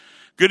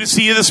Good to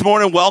see you this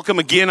morning. Welcome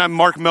again. I'm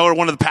Mark Miller,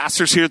 one of the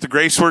pastors here at the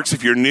Graceworks.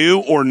 If you're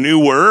new or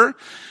newer,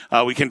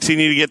 we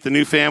continue to get the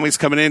new families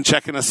coming in,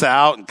 checking us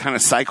out, and kind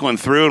of cycling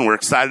through, and we're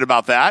excited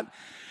about that.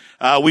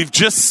 We've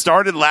just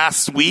started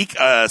last week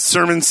a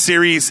sermon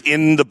series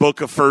in the book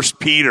of 1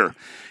 Peter.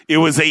 It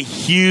was a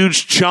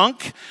huge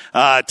chunk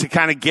to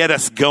kind of get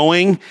us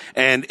going,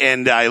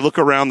 and I look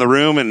around the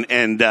room,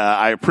 and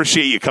I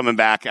appreciate you coming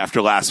back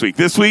after last week.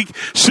 This week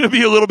should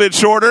be a little bit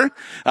shorter,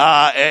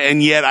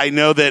 and yet I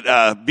know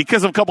that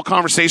because of a couple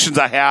conversations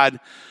I had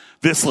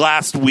this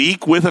last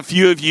week with a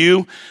few of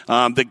you,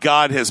 that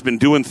God has been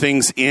doing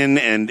things in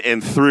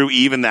and through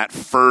even that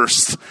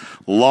first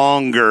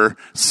longer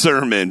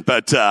sermon.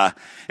 But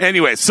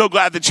anyway, so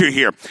glad that you're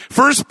here.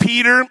 1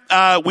 Peter,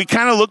 we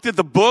kind of looked at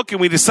the book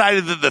and we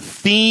decided that the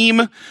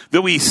theme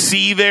that we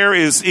see there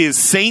is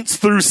saints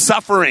through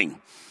suffering.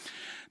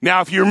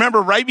 Now, if you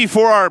remember right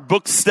before our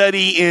book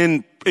study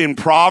in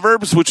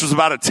Proverbs, which was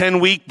about a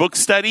 10-week book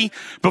study.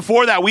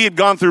 Before that, we had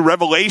gone through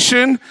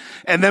Revelation,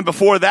 and then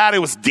before that, it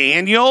was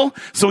Daniel.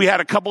 So we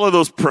had a couple of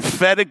those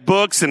prophetic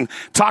books and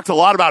talked a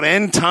lot about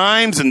end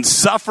times and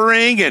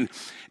suffering, and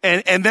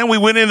then we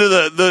went into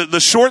the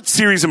short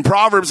series in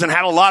Proverbs and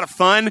had a lot of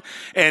fun.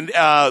 And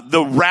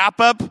the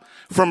wrap-up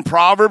from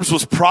Proverbs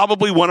was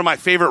probably one of my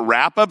favorite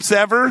wrap-ups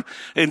ever.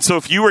 And so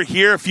if you were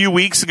here a few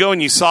weeks ago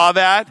and you saw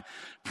that,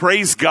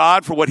 praise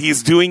God for what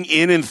He's doing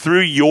in and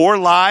through your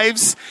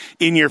lives,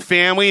 in your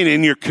family, and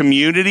in your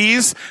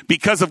communities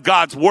because of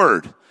God's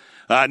Word.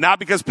 Not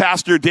because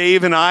Pastor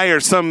Dave and I are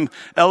some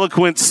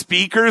eloquent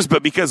speakers,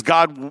 but because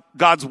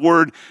God's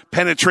Word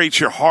penetrates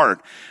your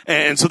heart.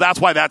 And so that's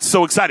why that's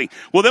so exciting.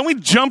 Well, then we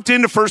jumped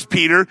into 1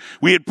 Peter.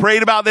 We had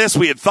prayed about this.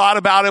 We had thought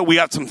about it. We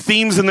got some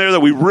themes in there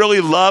that we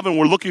really love and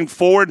we're looking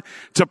forward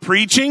to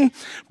preaching.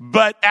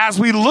 But as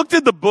we looked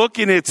at the book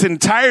in its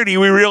entirety,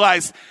 we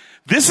realized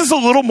this is a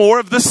little more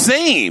of the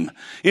same.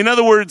 In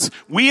other words,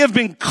 we have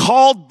been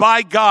called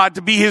by God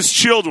to be His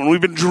children.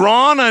 We've been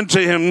drawn unto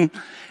Him,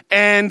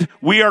 and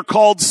we are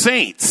called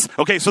saints.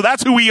 Okay, so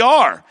that's who we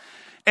are.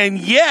 And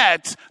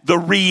yet, the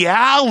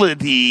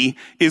reality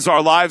is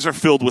our lives are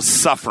filled with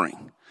suffering.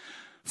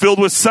 Filled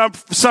with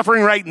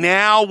suffering right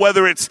now,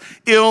 whether it's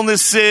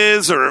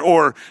illnesses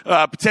or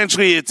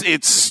potentially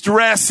it's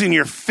stress in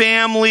your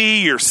family,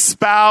 your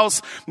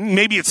spouse,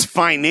 maybe it's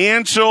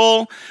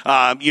financial,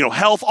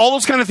 health, all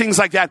those kind of things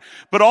like that.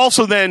 But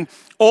also then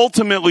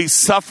ultimately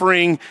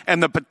suffering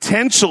and the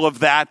potential of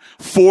that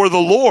for the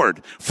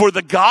Lord, for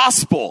the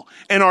gospel.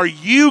 And are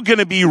you going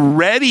to be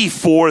ready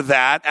for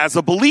that as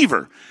a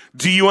believer?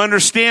 Do you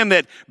understand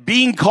that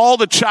being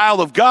called a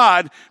child of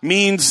God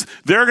means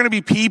there are going to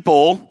be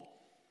people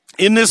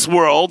in this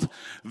world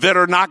that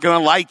are not going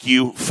to like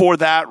you for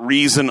that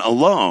reason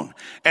alone,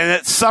 and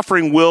that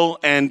suffering will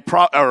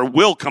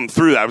come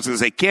through that. I was going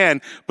to say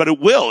can, but it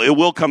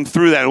will come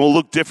through that, and it will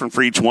look different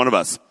for each one of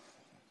us.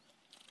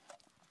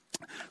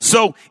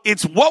 So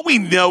it's what we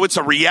know. It's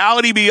a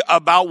reality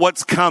about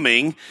what's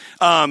coming.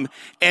 And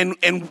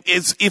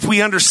if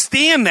we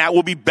understand that,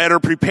 we'll be better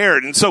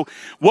prepared. And so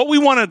what we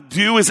want to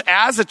do is,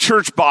 as a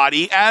church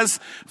body, as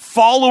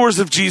followers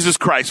of Jesus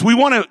Christ, we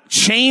want to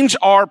change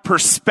our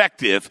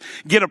perspective,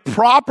 get a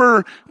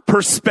proper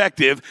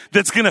perspective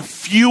that's going to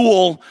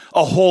fuel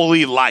a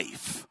holy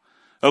life.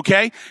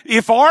 Okay?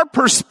 If our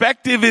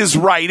perspective is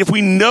right, if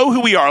we know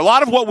who we are, a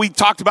lot of what we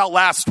talked about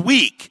last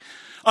week,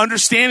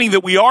 understanding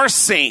that we are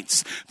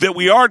saints, that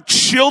we are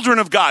children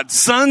of God,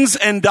 sons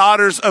and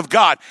daughters of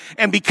God.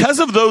 And because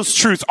of those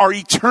truths, our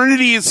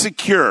eternity is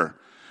secure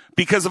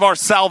because of our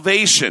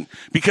salvation,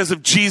 because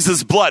of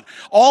Jesus' blood.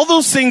 All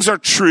those things are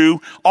true.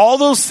 All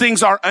those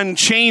things are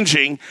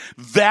unchanging.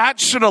 That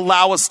should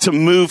allow us to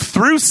move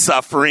through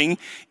suffering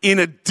in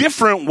a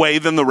different way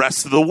than the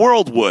rest of the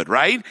world would,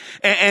 right?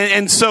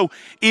 And so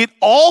it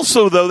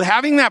also, though,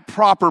 having that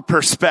proper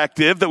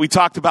perspective that we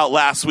talked about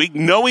last week,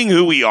 knowing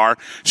who we are,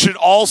 should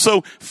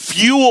also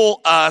fuel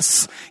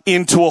us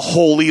into a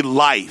holy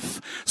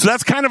life. So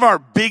that's kind of our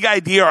big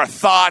idea, our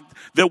thought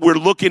that we're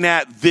looking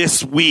at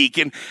this week.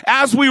 And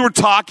as we were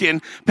talking,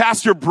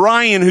 Pastor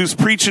Brian, who's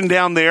preaching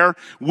down there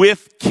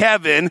with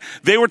Kevin,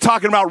 they were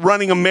talking about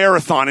running a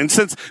marathon. And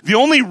since the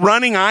only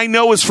running I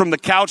know is from the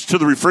couch to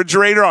the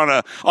refrigerator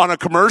on a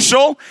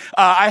commercial,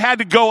 I had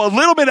to go a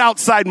little bit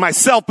outside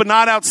myself, but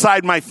not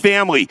outside my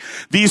family.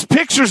 These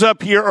pictures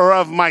up here are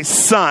of my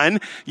son.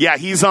 Yeah,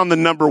 he's on the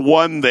number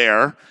 1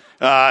 there.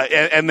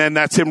 And then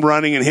that's him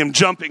running and him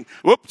jumping.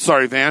 Whoops,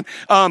 sorry, Van.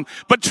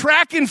 But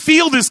track and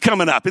field is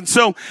coming up. And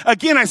so,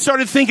 again, I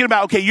started thinking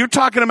about, okay, you're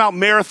talking about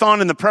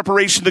marathon and the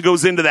preparation that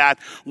goes into that.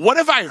 What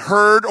have I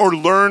heard or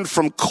learned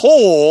from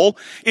Cole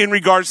in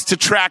regards to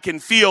track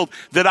and field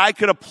that I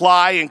could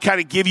apply and kind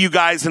of give you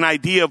guys an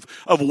idea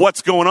of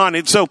what's going on?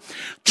 And so,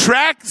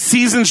 track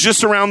season's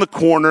just around the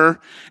corner.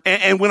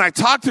 And when I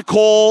talked to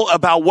Cole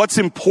about what's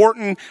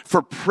important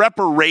for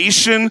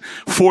preparation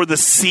for the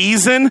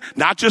season,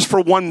 not just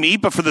for one meet,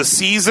 but for the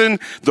season,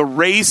 the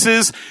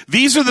races,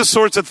 these are the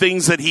sorts of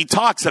things that he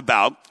talks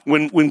about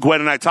when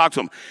Gwen and I talk to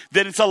him,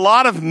 that it's a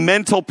lot of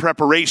mental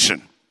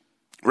preparation.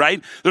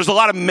 right? There's a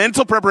lot of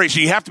mental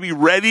preparation. You have to be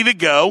ready to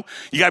go.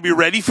 You got to be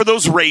ready for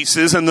those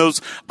races and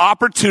those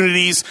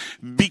opportunities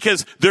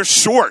because they're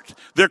short.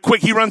 They're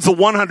quick. He runs the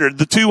 100,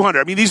 the 200.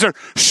 I mean, these are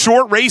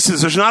short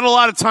races. There's not a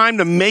lot of time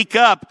to make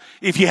up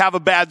if you have a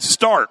bad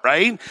start,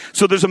 right?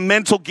 So there's a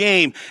mental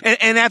game.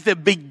 And at the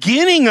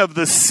beginning of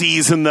the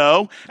season,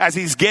 though, as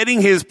he's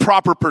getting his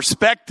proper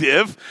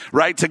perspective,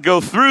 right, to go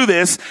through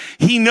this,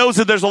 he knows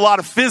that there's a lot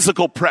of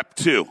physical prep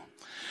too.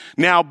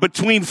 Now,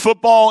 between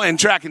football and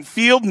track and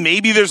field,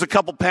 maybe there's a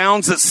couple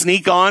pounds that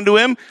sneak onto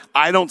him.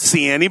 I don't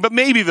see any, but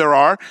maybe there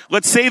are.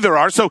 Let's say there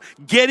are. So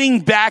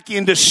getting back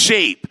into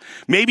shape.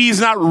 Maybe he's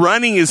not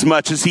running as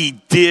much as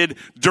he did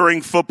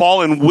during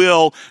football and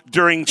will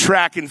during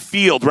track and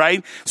field,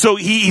 right? So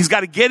he's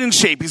got to get in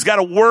shape. He's got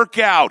to work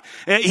out.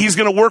 He's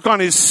going to work on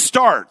his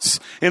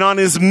starts and on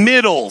his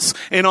middles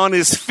and on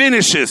his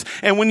finishes.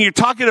 And when you're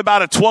talking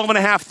about a 12 and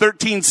a half,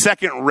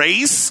 13-second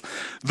race,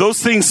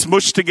 those things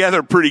smush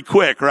together pretty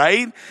quick,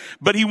 right?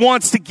 But he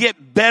wants to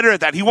get better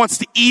at that. He wants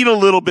to eat a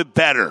little bit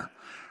better,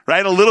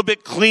 right? A little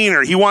bit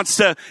cleaner. He wants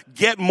to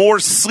get more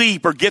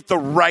sleep or get the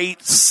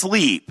right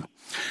sleep.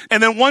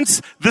 And then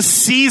once the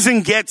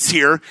season gets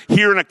here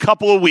in a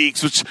couple of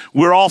weeks, which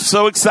we're all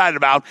so excited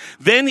about,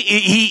 then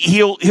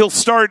he'll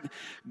start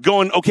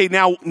going, okay,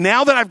 now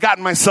that I've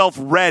gotten myself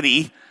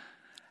ready,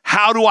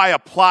 how do I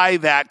apply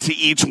that to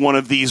each one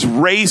of these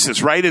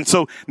races, right? And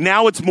so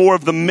now it's more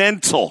of the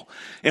mental.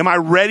 Am I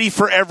ready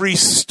for every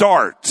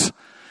start?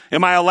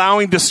 Am I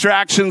allowing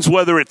distractions,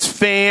 whether it's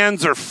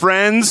fans or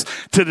friends,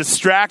 to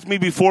distract me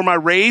before my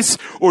race?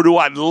 Or do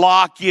I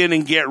lock in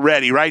and get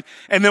ready, right?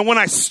 And then when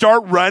I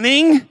start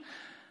running,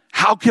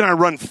 how can I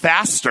run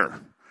faster?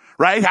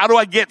 Right? How do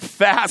I get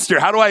faster?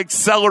 How do I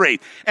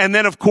accelerate? And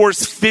then, of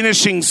course,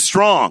 finishing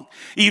strong.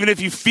 Even if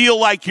you feel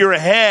like you're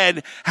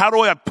ahead, how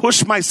do I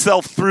push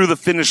myself through the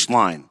finish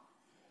line?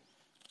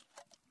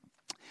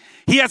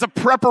 He has a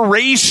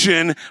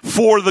preparation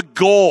for the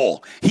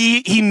goal.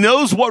 He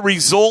knows what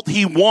result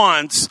he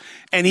wants,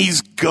 and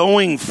he's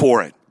going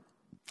for it.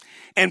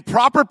 And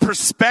proper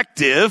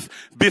perspective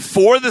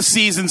before the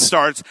season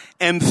starts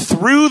and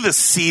through the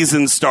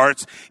season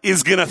starts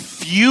is going to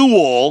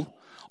fuel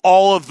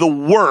all of the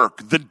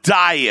work, the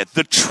diet,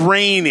 the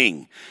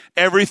training,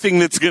 everything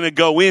that's going to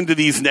go into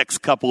these next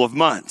couple of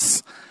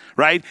months,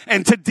 right?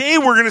 And today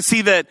we're going to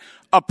see that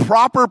a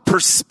proper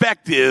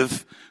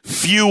perspective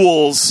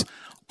fuels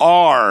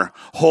our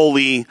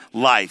holy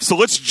life. So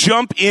let's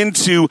jump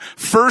into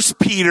 1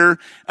 Peter,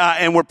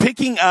 and we're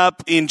picking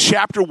up in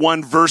chapter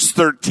 1, verse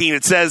 13.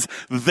 It says,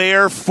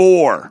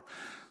 therefore.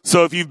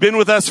 So if you've been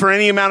with us for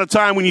any amount of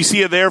time, when you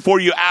see a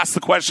therefore, you ask the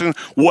question,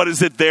 what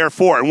is it there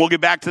for? And we'll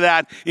get back to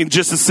that in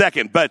just a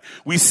second. But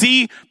we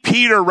see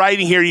Peter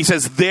writing here. He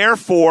says,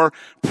 therefore,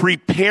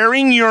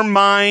 preparing your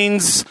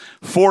minds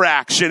for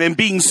action and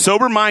being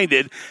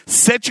sober-minded,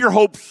 set your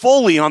hope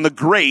fully on the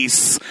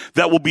grace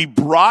that will be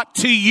brought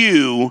to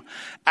you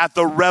at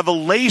the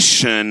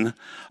revelation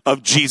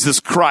of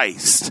Jesus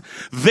Christ.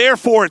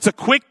 Therefore, it's a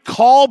quick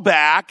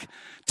callback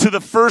to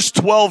the first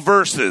 12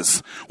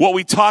 verses, what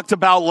we talked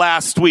about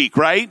last week,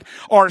 right?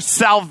 Our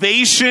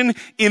salvation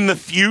in the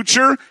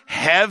future,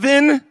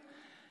 heaven,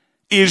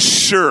 is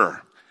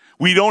sure.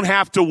 We don't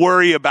have to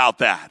worry about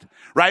that,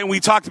 right? And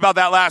we talked about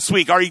that last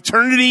week. Our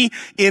eternity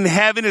in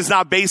heaven is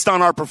not based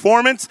on our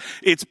performance.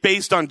 It's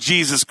based on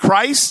Jesus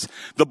Christ,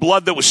 the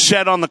blood that was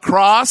shed on the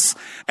cross,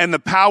 and the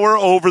power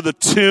over the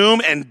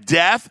tomb and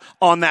death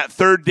on that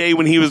third day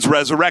when he was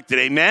resurrected.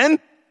 Amen?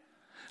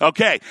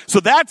 Okay,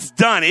 so that's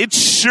done.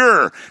 It's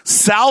sure.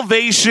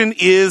 Salvation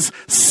is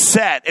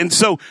set. And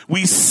so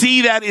we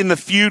see that in the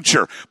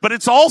future. But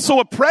it's also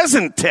a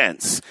present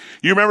tense.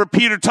 You remember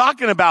Peter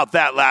talking about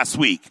that last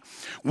week.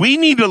 We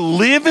need to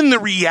live in the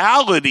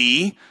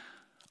reality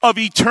of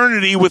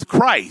eternity with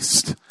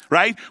Christ,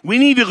 right? We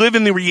need to live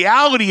in the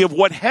reality of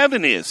what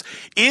heaven is.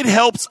 It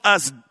helps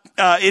us,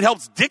 it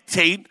helps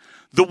dictate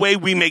the way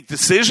we make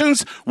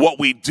decisions, what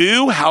we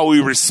do, how we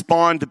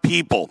respond to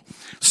people.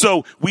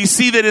 So we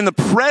see that in the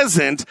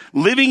present,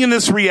 living in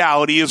this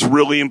reality is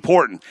really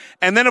important.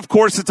 And then, of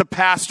course, it's a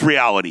past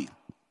reality.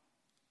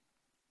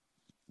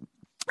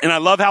 And I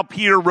love how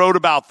Peter wrote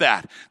about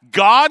that.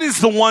 God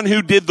is the one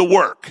who did the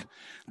work.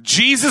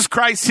 Jesus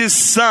Christ, his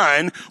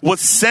son,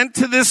 was sent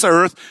to this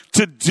earth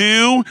to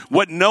do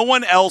what no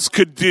one else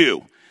could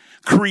do.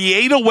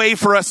 Create a way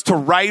for us to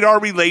right our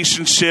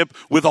relationship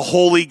with a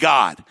holy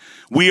God.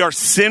 We are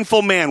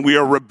sinful man. We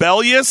are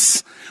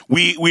rebellious.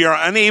 We are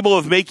unable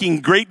of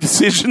making great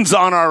decisions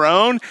on our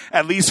own,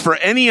 at least for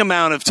any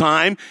amount of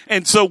time.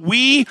 And so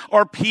we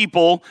are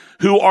people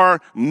who are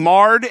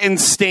marred and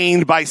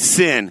stained by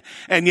sin.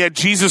 And yet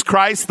Jesus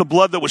Christ, the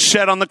blood that was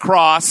shed on the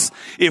cross,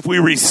 if we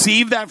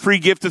receive that free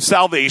gift of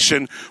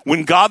salvation,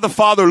 when God the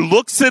Father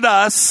looks at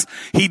us,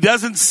 he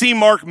doesn't see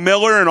Mark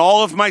Miller and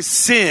all of my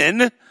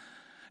sin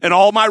and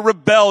all my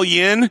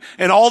rebellion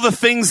and all the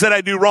things that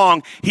I do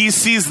wrong. He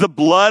sees the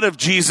blood of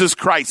Jesus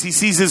Christ. He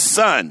sees his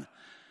son,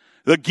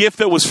 the gift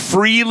that was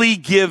freely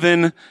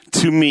given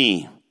to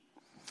me.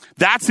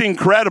 That's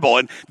incredible.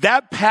 And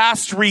that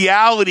past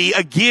reality,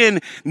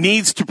 again,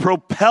 needs to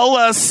propel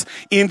us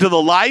into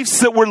the lives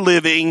that we're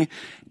living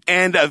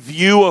and a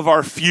view of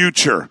our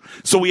future.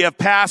 So we have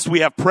past,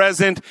 we have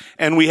present,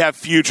 and we have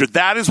future.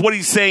 That is what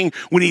he's saying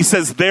when he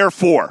says,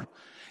 therefore,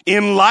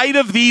 in light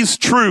of these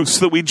truths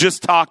that we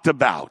just talked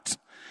about.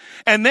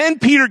 And then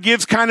Peter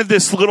gives kind of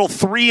this little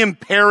 3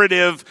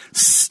 imperative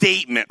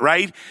statement,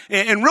 right?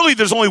 And really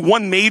there's only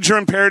one major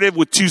imperative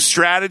with 2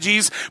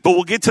 strategies, but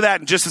we'll get to that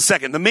in just a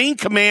second. The main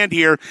command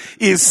here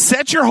is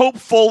set your hope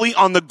fully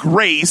on the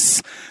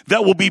grace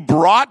that will be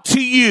brought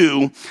to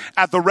you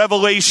at the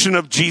revelation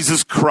of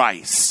Jesus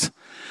Christ.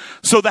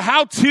 So the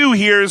how-to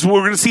here is we're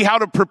going to see how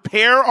to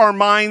prepare our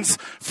minds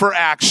for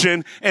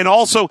action and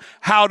also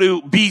how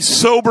to be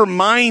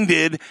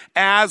sober-minded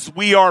as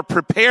we are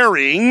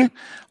preparing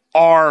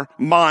our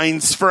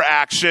minds for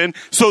action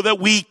so that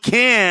we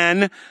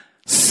can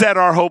set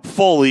our hope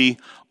fully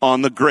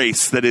on the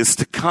grace that is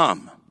to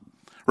come.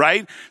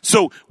 Right?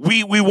 So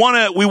we want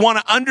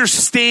to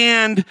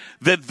understand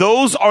that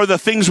those are the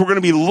things we're going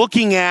to be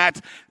looking at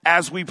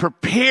as we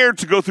prepare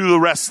to go through the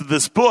rest of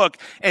this book.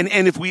 And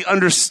if we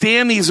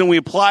understand these and we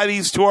apply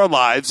these to our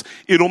lives,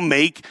 it'll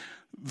make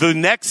the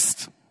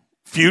next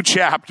few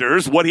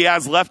chapters, what he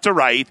has left to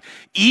write,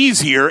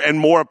 easier and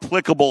more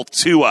applicable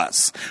to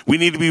us. We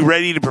need to be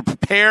ready to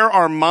prepare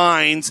our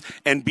minds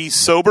and be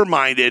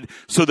sober-minded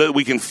so that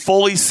we can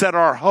fully set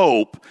our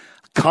hope,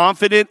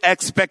 confident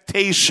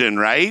expectation,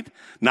 right?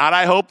 Not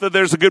I hope that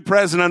there's a good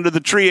present under the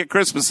tree at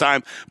Christmas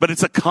time, but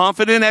it's a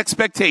confident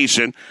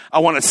expectation. I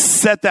want to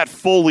set that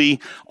fully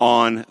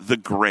on the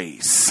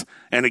grace.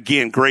 And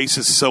again, grace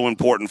is so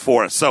important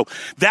for us. So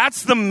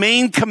that's the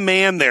main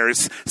command there,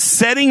 is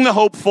setting the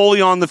hope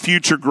fully on the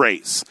future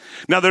grace.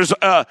 Now there's,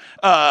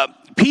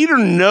 Peter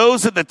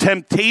knows that the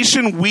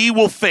temptation we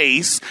will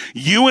face,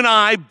 you and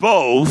I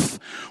both,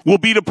 will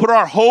be to put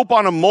our hope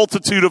on a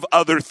multitude of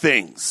other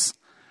things.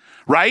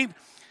 Right?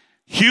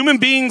 Human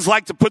beings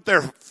like to put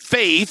their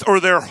faith or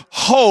their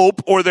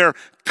hope or their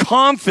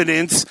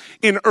confidence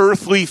in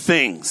earthly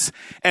things.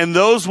 And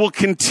those will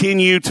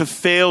continue to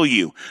fail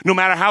you. No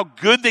matter how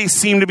good they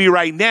seem to be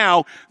right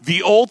now,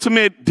 the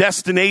ultimate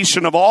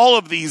destination of all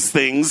of these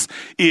things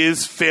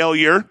is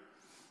failure,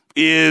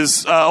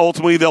 is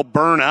ultimately they'll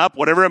burn up,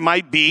 whatever it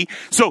might be.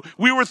 So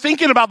we were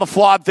thinking about the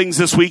flawed things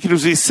this week, and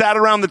as we sat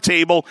around the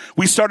table,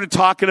 we started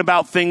talking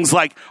about things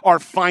like our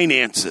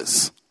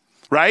finances.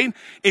 Right?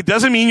 It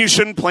doesn't mean you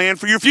shouldn't plan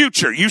for your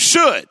future. You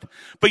should.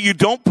 But you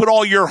don't put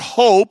all your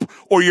hope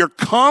or your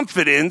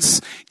confidence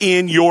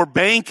in your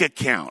bank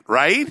account,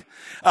 right?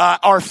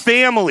 Our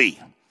family.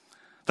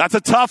 That's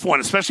a tough one,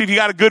 especially if you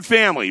got a good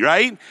family,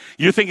 right?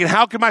 You're thinking,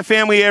 how can my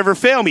family ever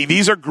fail me?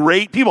 These are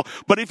great people.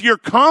 But if your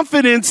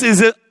confidence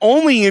is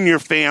only in your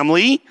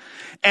family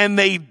and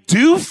they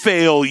do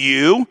fail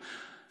you,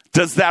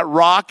 does that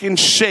rock and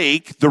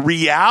shake the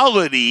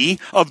reality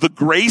of the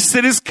grace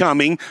that is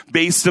coming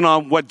based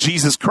on what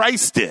Jesus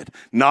Christ did,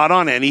 not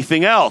on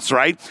anything else,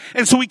 right?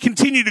 And so we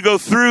continue to go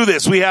through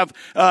this. We have,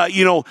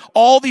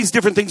 all these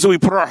different things that we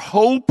put our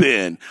hope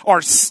in,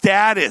 our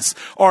status,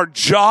 our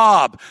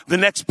job, the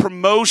next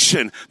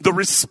promotion, the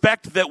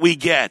respect that we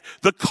get,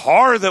 the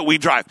car that we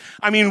drive.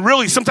 I mean,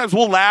 really, sometimes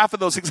we'll laugh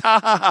at those things, ha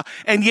ha ha.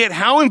 And yet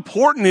how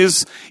important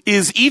is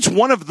each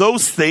one of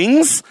those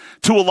things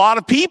to a lot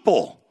of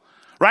people?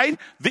 Right?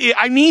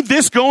 I need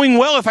this going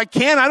well. If I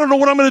can't, I don't know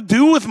what I'm going to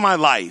do with my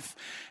life.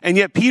 And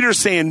yet Peter's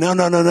saying,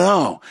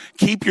 no.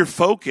 Keep your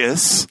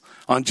focus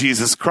on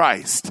Jesus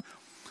Christ.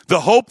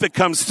 The hope that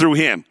comes through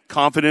him,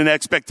 confident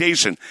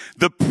expectation,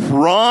 the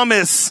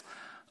promise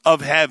of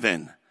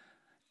heaven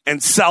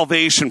and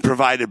salvation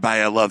provided by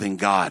a loving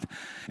God.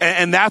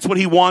 And that's what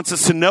he wants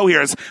us to know here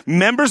as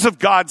members of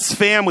God's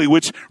family,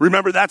 which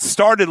remember that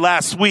started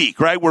last week,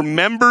 right? We're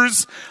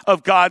members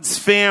of God's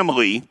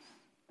family.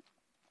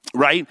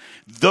 Right?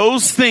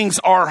 Those things,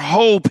 our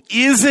hope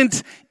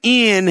isn't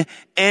in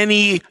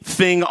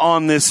anything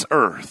on this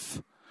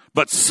earth,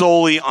 but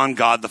solely on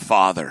God the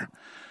Father.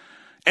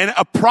 And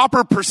a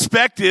proper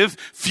perspective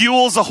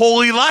fuels a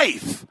holy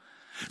life.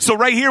 So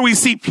right here we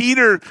see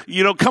Peter,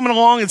 coming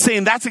along and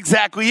saying that's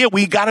exactly it.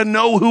 We got to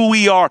know who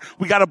we are.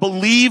 We got to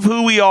believe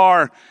who we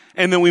are.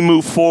 And then we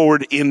move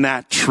forward in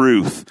that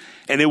truth.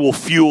 And it will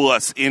fuel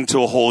us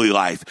into a holy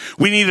life.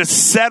 We need to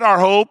set our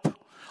hope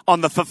on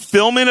the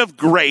fulfillment of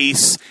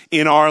grace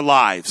in our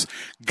lives.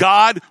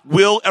 God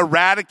will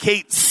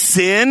eradicate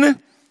sin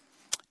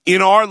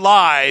in our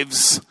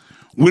lives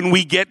when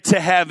we get to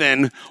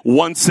heaven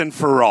once and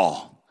for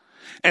all.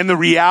 And the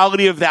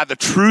reality of that, the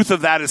truth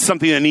of that is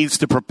something that needs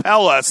to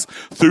propel us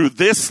through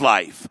this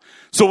life.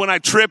 So when I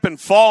trip and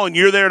fall and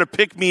you're there to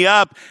pick me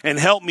up and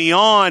help me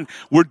on,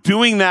 we're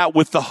doing that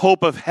with the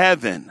hope of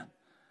heaven,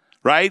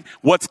 right?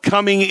 What's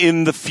coming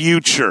in the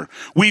future.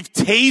 We've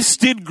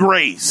tasted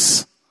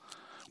grace.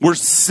 We're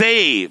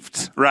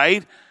saved,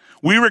 right?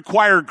 We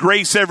require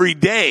grace every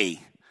day.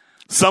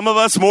 Some of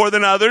us more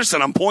than others,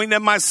 and I'm pointing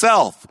at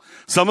myself.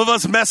 Some of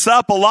us mess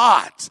up a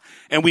lot,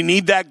 and we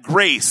need that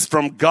grace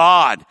from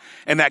God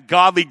and that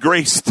godly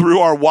grace through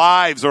our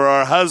wives or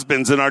our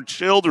husbands and our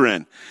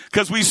children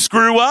because we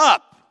screw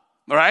up,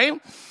 right?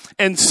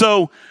 And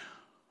so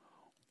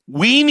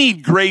we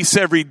need grace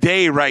every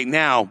day right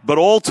now, but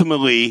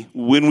ultimately,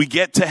 when we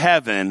get to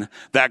heaven,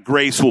 that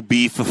grace will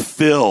be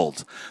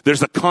fulfilled.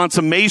 There's a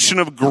consummation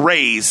of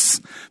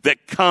grace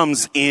that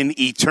comes in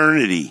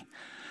eternity.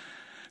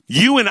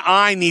 You and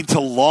I need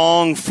to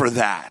long for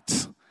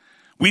that.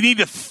 We need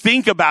to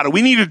think about it.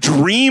 We need to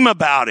dream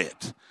about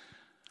it,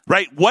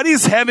 right? What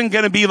is heaven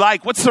going to be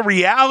like? What's the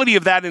reality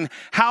of that? And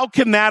how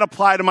can that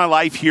apply to my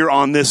life here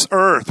on this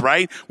earth,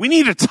 right? We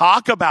need to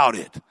talk about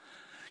it.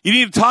 You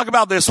need to talk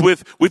about this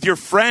with your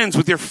friends,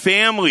 with your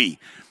family.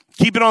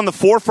 Keep it on the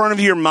forefront of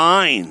your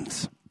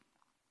mind.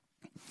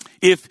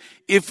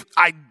 If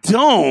I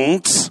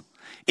don't,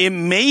 it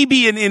may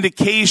be an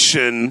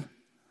indication,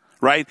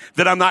 right,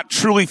 that I'm not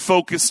truly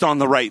focused on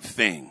the right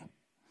thing.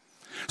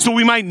 So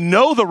we might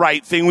know the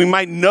right thing, we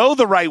might know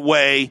the right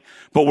way,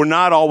 but we're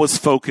not always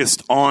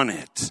focused on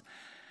it.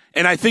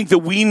 And I think that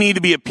we need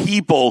to be a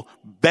people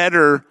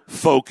better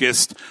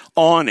focused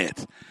on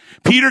it.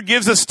 Peter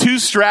gives us two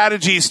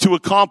strategies to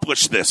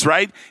accomplish this,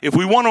 right? If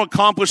we want to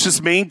accomplish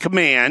this main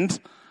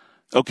command,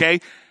 okay,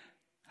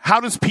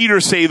 how does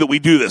Peter say that we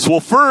do this? Well,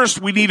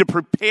 first, we need to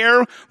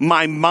prepare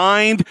my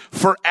mind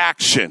for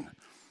action.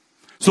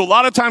 So a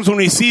lot of times when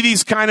we see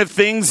these kind of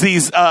things,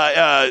 these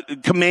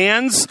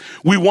commands,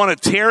 we want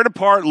to tear it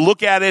apart,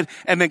 look at it,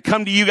 and then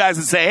come to you guys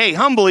and say, hey,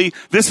 humbly,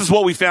 this is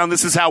what we found,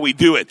 this is how we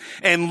do it.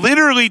 And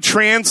literally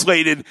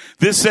translated,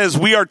 this says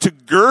we are to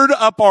gird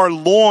up our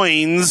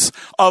loins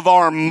of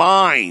our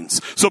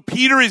minds. So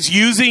Peter is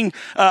using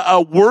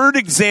a word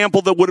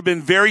example that would have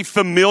been very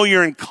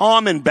familiar and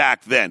common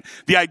back then.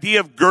 The idea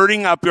of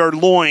girding up your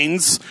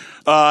loins,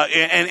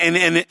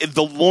 and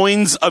the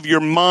loins of your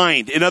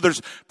mind. In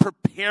others,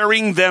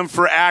 preparing them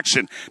for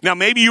action. Now,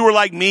 maybe you were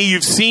like me.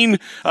 You've seen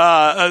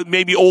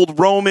maybe old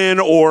Roman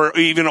or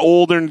even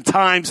older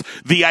times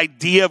the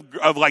idea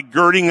of like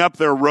girding up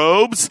their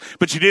robes,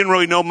 but you didn't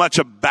really know much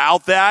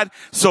about that.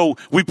 So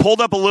we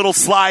pulled up a little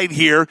slide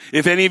here.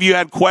 If any of you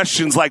had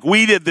questions like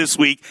we did this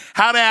week,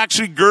 how to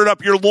actually gird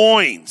up your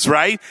loins,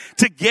 right?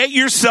 To get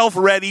yourself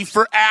ready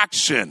for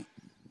action.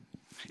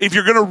 If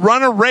you're going to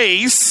run a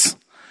race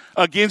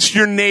against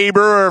your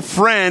neighbor or a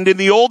friend in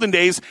the olden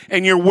days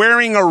and you're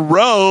wearing a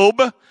robe,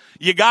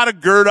 you got to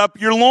gird up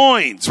your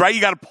loins, right?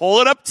 You got to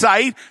pull it up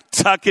tight,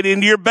 tuck it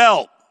into your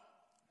belt.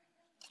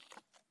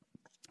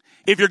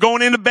 If you're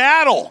going into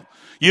battle,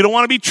 you don't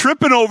want to be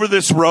tripping over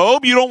this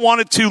robe. You don't want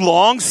it too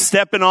long,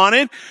 stepping on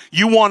it.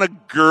 You want to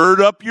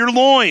gird up your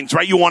loins,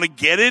 right? You want to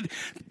get it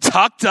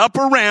tucked up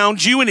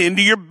around you and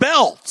into your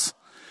belt.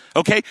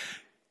 Okay?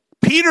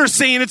 Peter's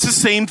saying it's the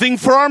same thing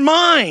for our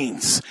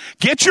minds.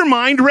 Get your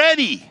mind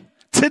ready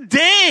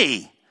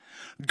today.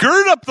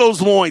 Gird up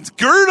those loins.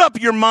 Gird up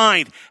your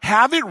mind.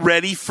 Have it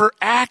ready for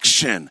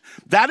action.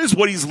 That is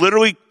what he's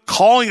literally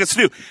calling us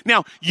to do.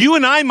 Now, you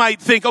and I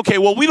might think, okay,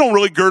 well, we don't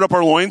really gird up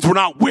our loins. We're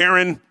not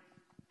wearing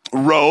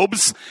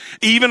robes.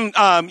 Even,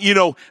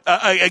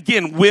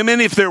 again, women,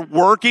 if they're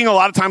working, a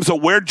lot of times they'll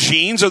wear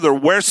jeans or they'll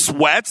wear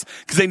sweats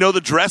because they know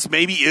the dress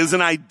maybe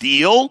isn't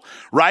ideal,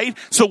 right?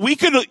 So we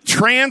could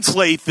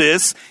translate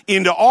this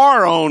into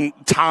our own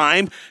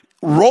time.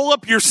 Roll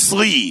up your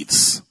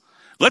sleeves.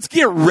 Let's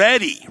get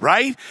ready,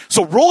 right?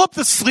 So roll up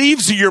the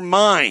sleeves of your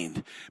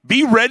mind.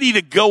 Be ready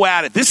to go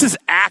at it. This is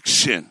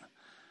action.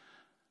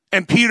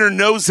 And Peter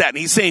knows that. And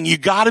he's saying you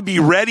got to be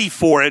ready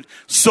for it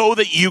so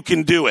that you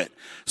can do it.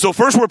 So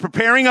first we're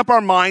preparing up our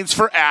minds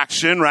for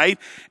action, right?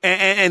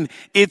 And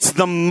it's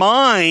the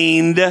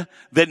mind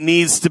that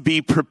needs to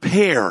be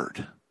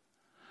prepared.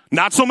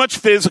 Not so much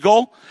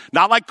physical,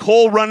 not like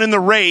Cole running the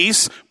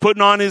race,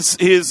 putting on his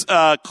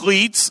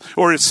cleats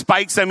or his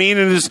spikes, and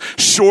his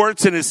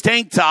shorts and his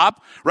tank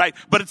top, right?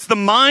 But it's the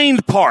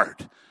mind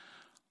part.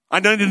 I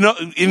need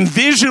to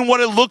envision what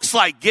it looks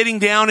like getting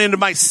down into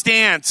my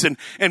stance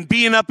and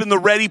being up in the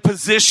ready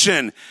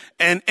position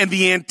and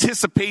the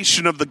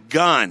anticipation of the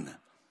gun.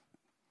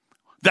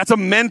 That's a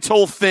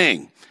mental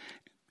thing.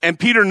 And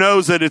Peter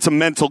knows that it's a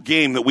mental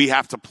game that we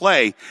have to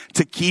play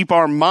to keep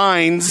our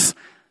minds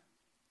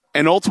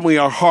and ultimately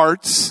our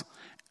hearts,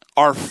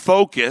 our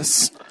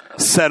focus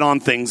set on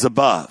things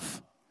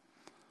above.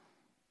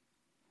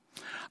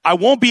 I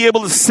won't be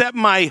able to set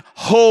my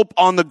hope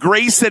on the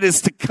grace that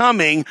is to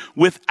coming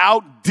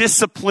without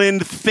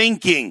disciplined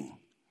thinking.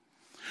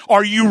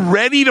 Are you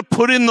ready to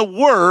put in the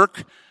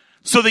work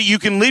so that you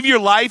can live your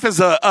life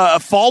as a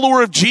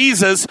follower of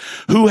Jesus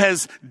who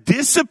has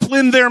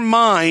disciplined their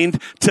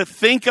mind to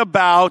think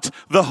about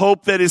the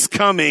hope that is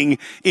coming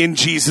in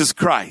Jesus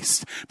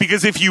Christ?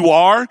 Because if you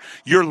are,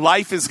 your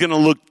life is going to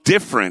look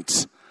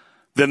different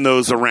than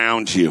those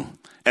around you.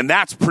 And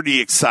that's pretty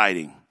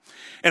exciting.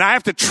 And I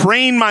have to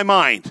train my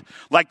mind.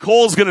 Like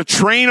Cole's going to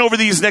train over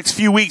these next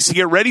few weeks to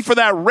get ready for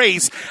that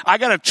race. I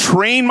got to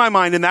train my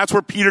mind. And that's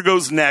where Peter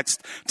goes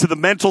next, to the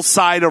mental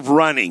side of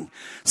running.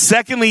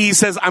 Secondly, he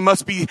says, I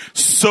must be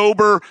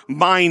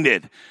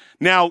sober-minded.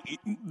 Now,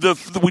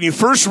 when you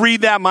first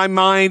read that, my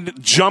mind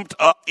jumped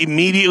up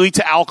immediately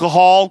to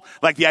alcohol,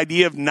 like the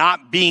idea of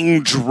not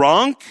being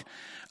drunk.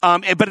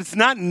 But it's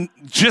not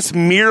just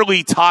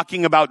merely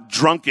talking about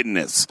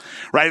drunkenness,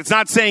 right? It's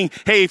not saying,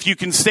 hey, if you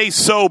can stay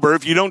sober,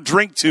 if you don't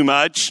drink too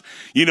much,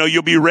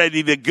 you'll be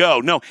ready to go.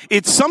 No,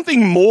 it's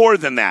something more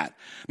than that.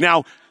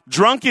 Now,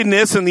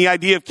 drunkenness and the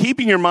idea of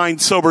keeping your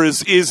mind sober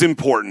is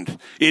important.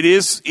 It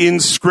is in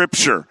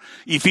Scripture.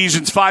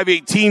 Ephesians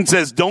 5:18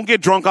 says, don't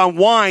get drunk on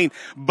wine,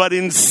 but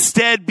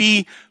instead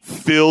be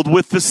filled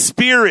with the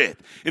Spirit.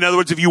 In other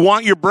words, if you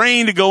want your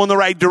brain to go in the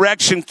right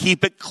direction,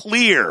 keep it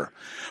clear.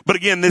 But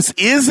again, this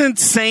isn't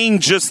saying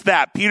just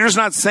that. Peter's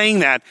not saying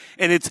that.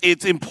 And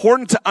it's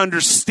important to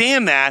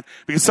understand that,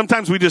 because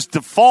sometimes we just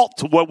default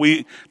to what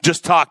we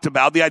just talked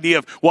about. The idea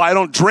of, well, I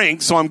don't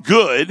drink, so I'm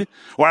good.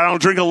 Or I don't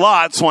drink a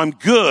lot, so I'm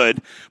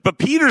good. But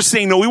Peter's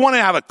saying, no, we want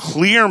to have a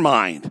clear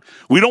mind.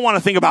 We don't want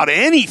to think about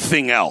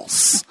anything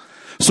else,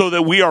 so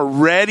that we are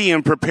ready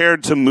and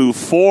prepared to move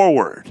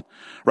forward.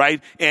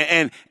 Right?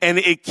 And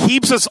it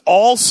keeps us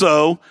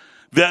also,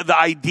 the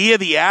idea,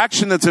 the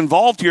action that's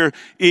involved here,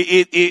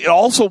 it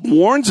also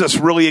warns us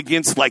really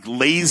against like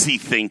lazy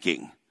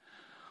thinking.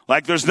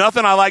 Like there's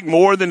nothing I like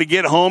more than to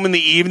get home in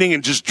the evening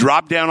and just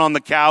drop down on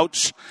the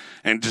couch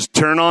and just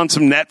turn on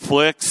some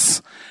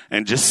Netflix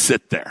and just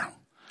sit there.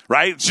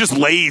 Right? It's just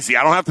lazy.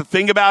 I don't have to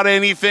think about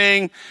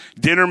anything.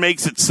 Dinner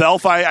makes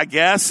itself, I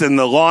guess, and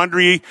the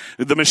laundry,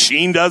 the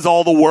machine does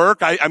all the work.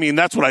 I mean,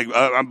 that's what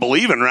I'm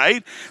believing,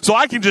 right? So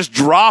I can just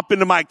drop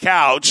into my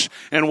couch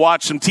and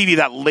watch some TV.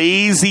 That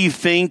lazy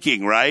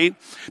thinking, right?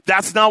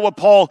 That's not what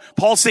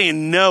Paul's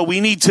saying. No, we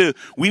need to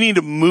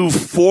move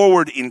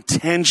forward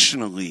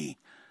intentionally,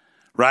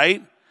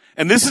 right?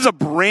 And this is a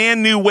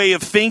brand new way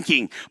of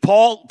thinking.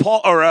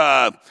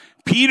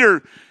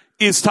 Peter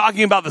is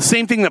talking about the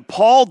same thing that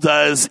Paul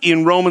does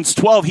in Romans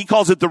 12. He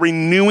calls it the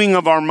renewing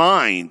of our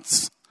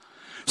minds.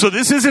 So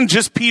this isn't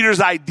just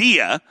Peter's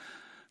idea.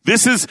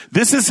 This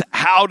is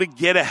how to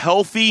get a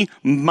healthy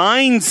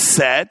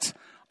mindset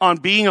on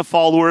being a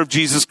follower of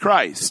Jesus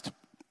Christ.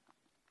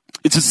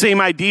 It's the same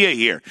idea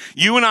here.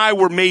 You and I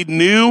were made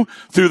new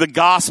through the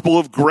gospel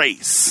of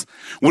grace.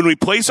 When we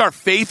place our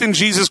faith in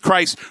Jesus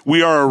Christ,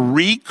 we are a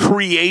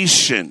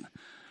recreation.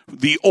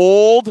 The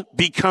old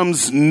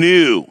becomes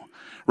new.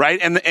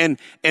 Right? And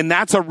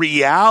that's a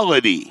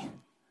reality.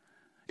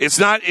 It's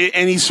not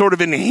any sort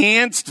of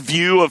enhanced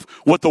view of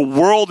what the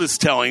world is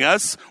telling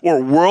us or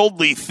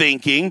worldly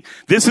thinking.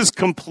 This is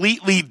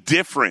completely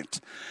different.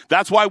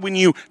 That's why when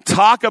you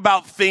talk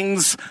about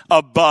things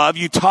above,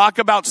 you talk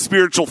about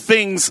spiritual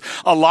things,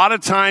 a lot of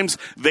times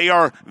they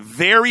are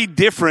very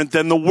different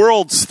than the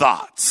world's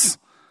thoughts.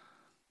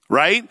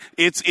 Right?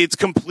 It's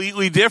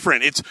completely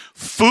different. It's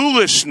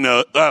foolishness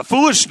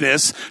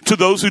to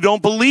those who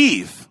don't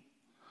believe.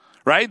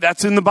 Right?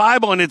 That's in the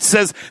Bible. And it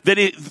says that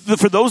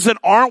for those that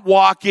aren't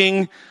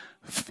walking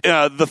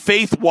the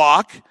faith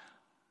walk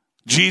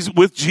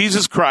with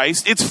Jesus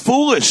Christ, it's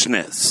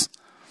foolishness.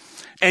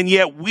 And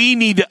yet we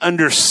need to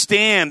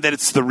understand that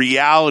it's the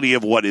reality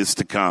of what is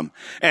to come.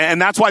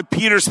 And that's why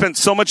Peter spent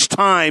so much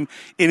time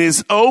in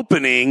his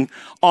opening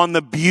on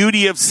the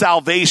beauty of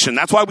salvation.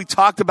 That's why we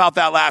talked about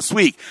that last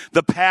week.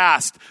 The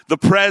past, the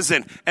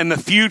present, and the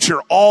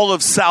future, all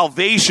of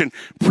salvation,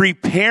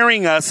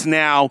 preparing us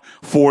now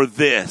for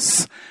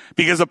this.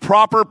 Because a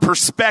proper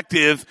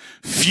perspective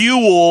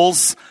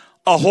fuels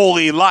a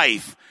holy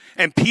life.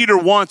 And Peter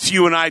wants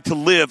you and I to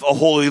live a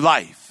holy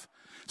life.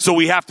 So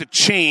we have to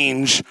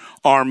change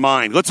our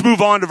mind. Let's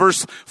move on to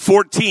verse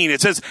 14. It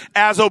says,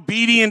 as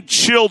obedient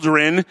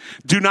children,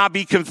 do not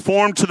be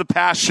conformed to the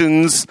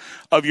passions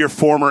of your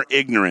former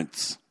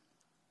ignorance.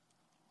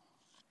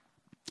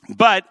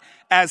 But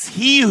as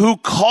he who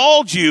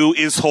called you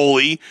is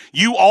holy,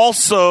 you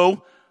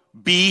also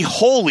be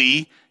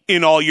holy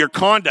in all your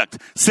conduct.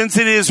 Since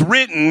it is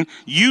written,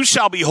 you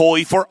shall be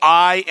holy, for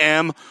I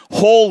am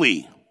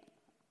holy.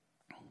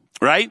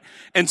 Right?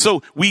 And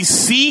so we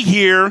see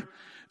here,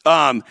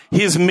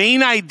 his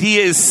main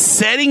idea is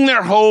setting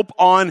their hope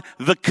on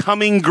the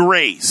coming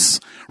grace,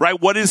 right?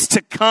 What is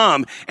to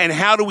come. And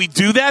how do we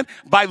do that?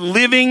 By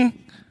living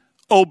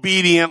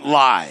obedient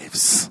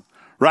lives,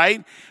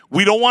 right?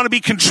 We don't want to be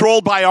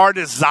controlled by our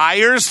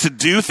desires to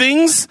do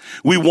things.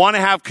 We want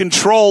to have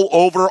control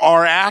over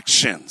our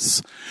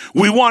actions.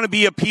 We want to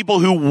be a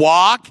people who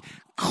walk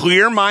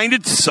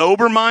clear-minded,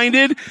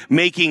 sober-minded,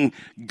 making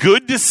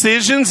good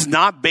decisions,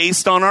 not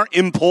based on our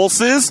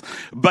impulses,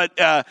 but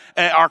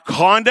our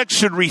conduct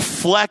should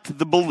reflect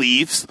the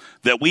beliefs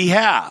that we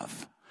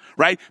have,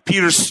 right?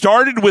 Peter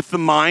started with the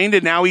mind,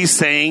 and now he's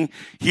saying,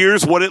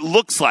 here's what it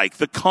looks like,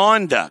 the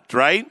conduct,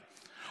 right?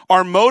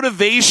 Our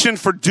motivation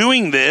for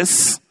doing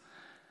this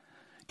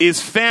is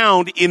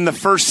found in the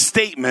first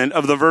statement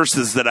of the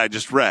verses that I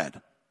just read.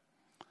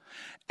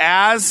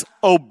 As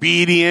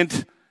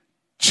obedient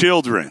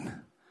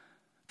children.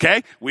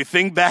 Okay? We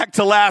think back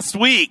to last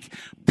week.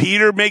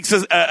 Peter makes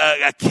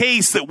a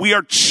case that we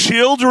are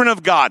children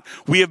of God.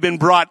 We have been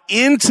brought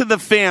into the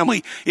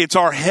family. It's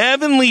our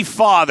heavenly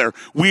Father.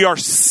 We are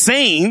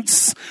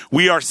saints.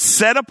 We are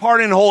set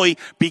apart and holy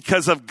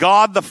because of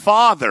God the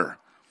Father.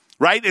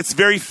 Right? It's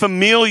very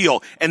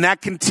familial, and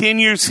that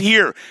continues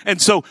here.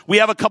 And so we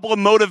have a couple of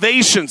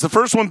motivations. The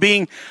first one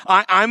being,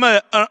 I'm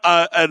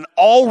an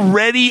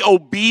already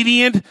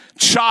obedient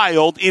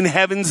child in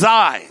heaven's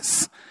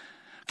eyes.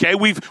 Okay,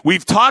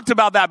 we've talked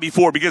about that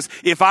before, because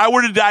if I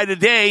were to die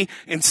today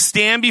and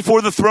stand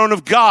before the throne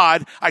of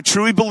God, I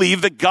truly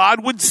believe that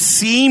God would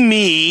see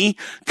me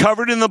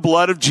covered in the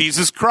blood of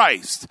Jesus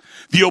Christ.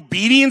 The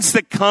obedience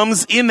that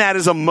comes in that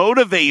is a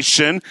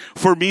motivation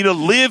for me to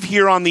live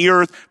here on the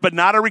earth, but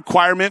not a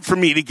requirement for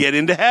me to get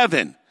into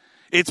heaven.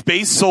 It's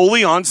based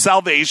solely on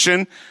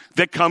salvation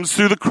that comes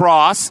through the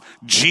cross,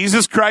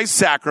 Jesus Christ's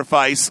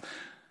sacrifice,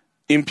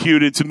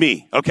 imputed to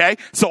me. Okay?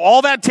 So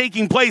all that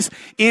taking place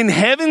in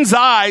heaven's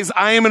eyes,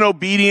 I am an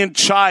obedient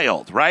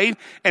child, right?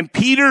 And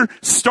Peter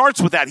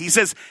starts with that. He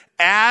says,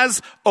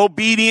 as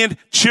obedient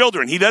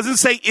children. He doesn't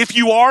say if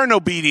you are an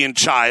obedient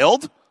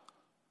child,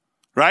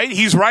 right?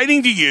 He's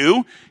writing to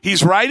you.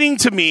 He's writing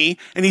to me.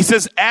 And he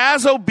says,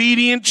 as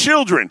obedient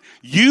children,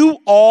 you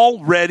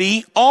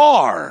already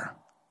are.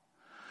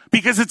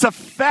 Because it's a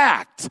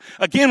fact.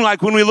 Again,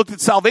 like when we looked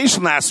at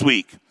salvation last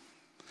week.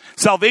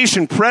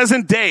 Salvation,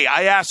 present day.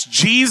 I asked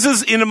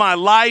Jesus into my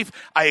life.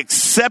 I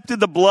accepted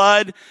the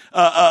blood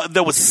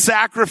that was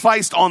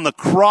sacrificed on the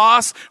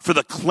cross for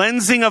the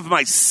cleansing of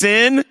my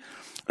sin,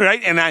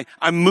 right? And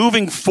I'm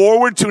moving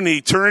forward to an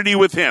eternity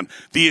with him.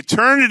 The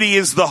eternity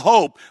is the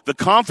hope, the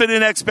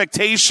confident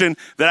expectation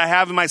that I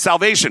have in my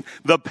salvation.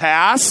 The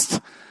past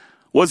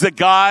was that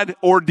God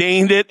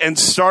ordained it and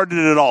started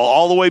it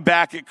all the way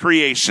back at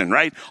creation,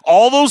 right?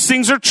 All those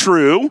things are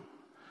true.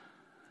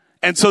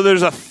 And so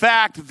there's a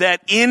fact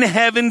that in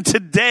heaven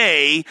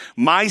today,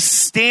 my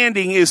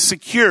standing is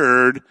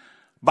secured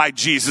by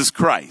Jesus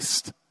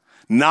Christ,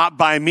 not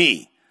by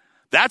me.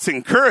 That's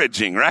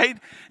encouraging, right?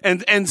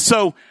 And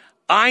so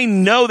I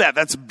know that.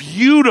 That's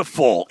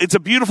beautiful. It's a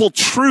beautiful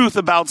truth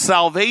about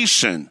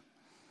salvation.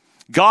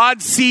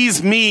 God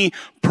sees me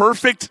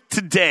perfect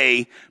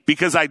today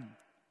because I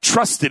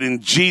trusted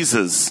in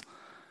Jesus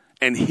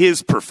and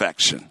his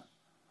perfection.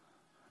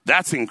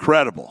 That's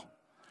incredible,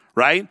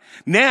 right?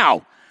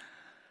 Now,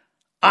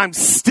 I'm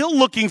still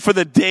looking for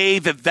the day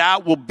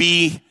that will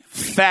be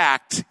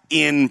fact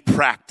in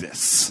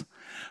practice.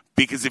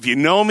 Because if you've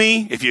known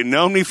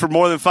me for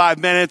more than 5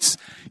 minutes,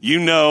 you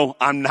know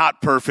I'm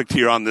not perfect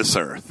here on this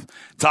earth.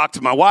 Talk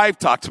to my wife,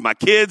 talk to my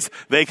kids,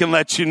 they can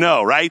let you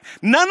know, right?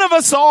 None of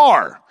us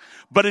are,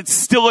 but it's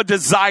still a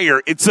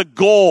desire. It's a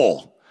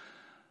goal.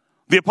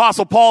 The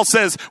Apostle Paul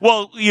says,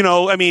 well,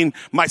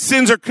 my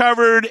sins are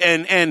covered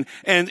and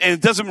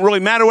it doesn't really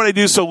matter what I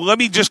do, so let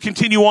me just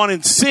continue on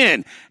in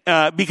sin,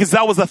 because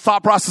that was the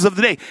thought process of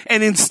the day.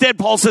 And instead,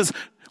 Paul says,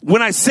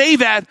 when I say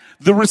that,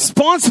 the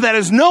response to that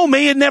is, no,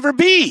 may it never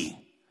be.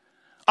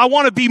 I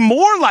want to be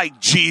more like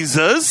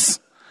Jesus.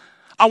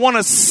 I want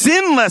to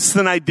sin less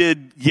than I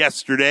did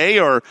yesterday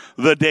or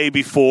the day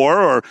before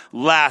or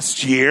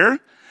last year.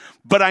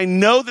 But I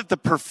know that the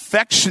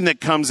perfection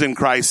that comes in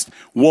Christ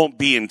won't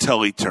be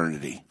until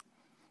eternity.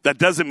 That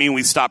doesn't mean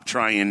we stop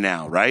trying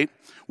now, right?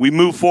 We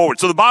move forward.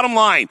 So the bottom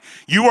line,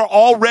 you are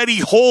already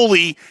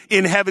holy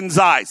in heaven's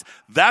eyes.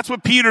 That's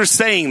what Peter's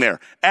saying there.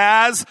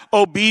 As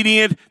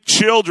obedient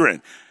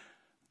children.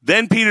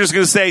 Then Peter's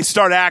going to say,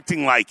 start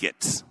acting like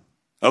it.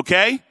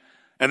 Okay?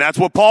 And that's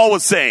what Paul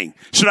was saying.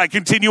 Should I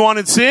continue on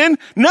in sin?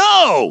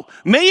 No!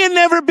 May it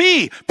never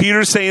be.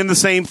 Peter's saying the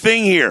same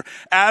thing here.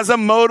 As a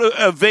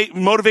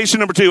motivation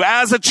number 2,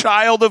 as a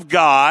child of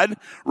God,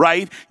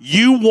 right,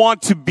 you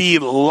want to be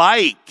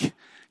like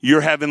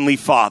your heavenly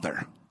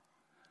Father.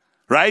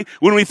 Right?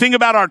 When we think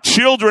about our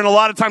children, a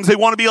lot of times they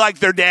want to be like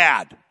their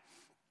dad.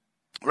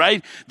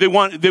 Right? They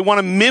want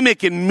to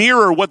mimic and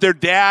mirror what their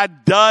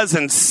dad does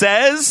and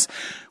says.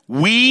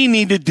 We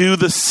need to do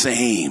the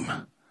same.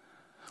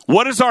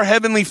 What is our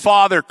Heavenly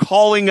Father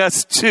calling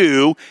us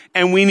to?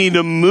 And we need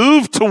to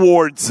move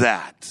towards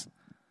that.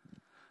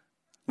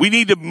 We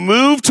need to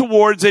move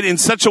towards it in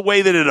such a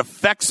way that it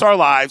affects our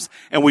lives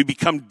and we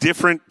become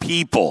different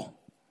people.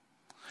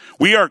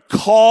 We are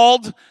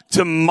called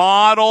to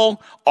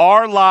model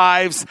our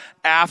lives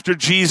after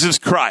Jesus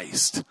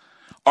Christ.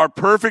 Our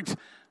perfect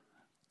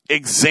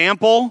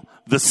example,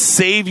 the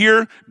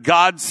Savior,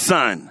 God's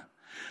Son.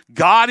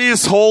 God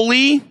is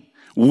holy.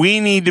 We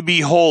need to be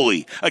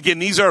holy. Again,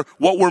 these are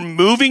what we're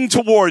moving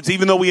towards,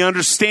 even though we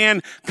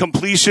understand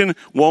completion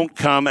won't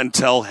come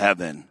until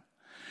heaven.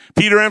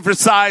 Peter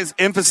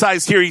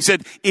emphasized here, he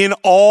said, in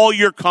all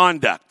your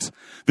conduct.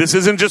 This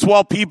isn't just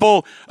while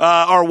people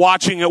are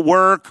watching at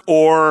work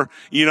or,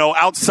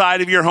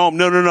 outside of your home.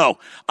 No.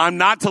 I'm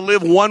not to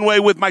live one way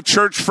with my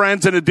church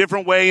friends and a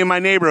different way in my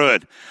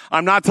neighborhood.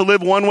 I'm not to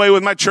live one way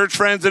with my church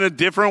friends and a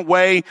different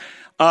way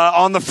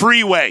on the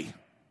freeway.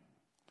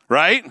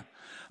 Right?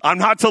 I'm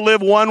not to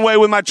live one way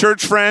with my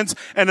church friends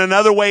and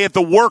another way at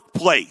the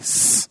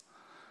workplace,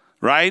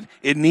 right?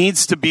 It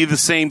needs to be the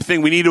same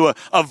thing. We need to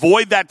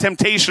avoid that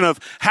temptation of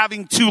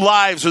having two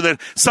lives, or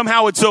that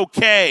somehow it's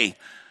okay.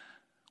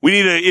 We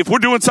need to, if we're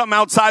doing something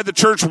outside the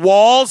church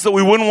walls that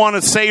we wouldn't want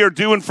to say or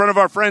do in front of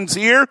our friends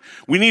here,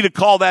 we need to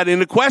call that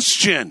into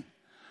question.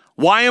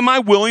 Why am I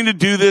willing to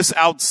do this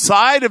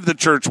outside of the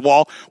church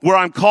wall where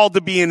I'm called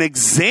to be an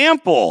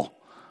example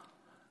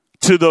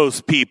to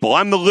those people?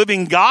 I'm the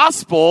living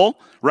gospel,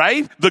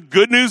 right? The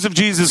good news of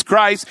Jesus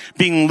Christ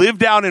being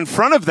lived out in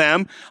front of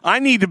them. I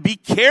need to be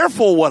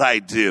careful what I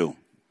do.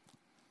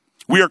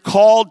 We are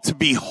called to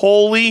be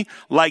holy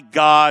like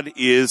God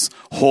is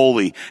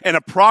holy. And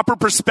a proper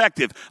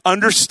perspective,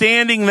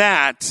 understanding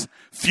that,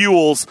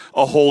 fuels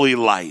a holy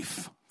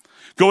life.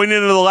 Going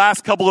into the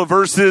last couple of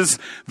verses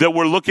that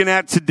we're looking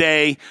at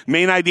today,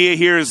 main idea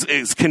here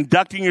is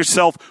conducting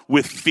yourself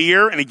with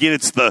fear. And again,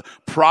 it's the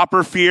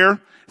proper fear.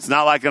 It's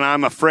not like an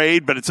I'm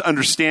afraid, but it's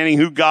understanding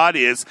who God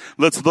is.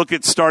 Let's look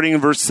at starting in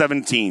verse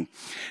 17.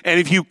 And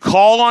if you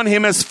call on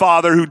him as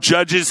Father who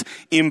judges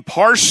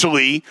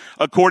impartially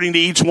according to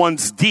each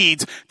one's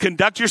deeds,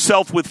 conduct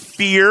yourself with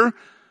fear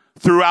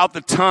throughout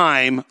the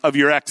time of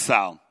your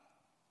exile,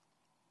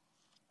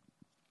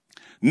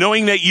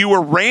 knowing that you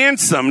were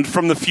ransomed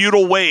from the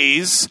futile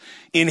ways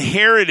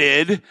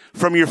inherited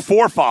from your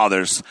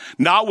forefathers,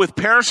 not with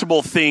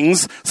perishable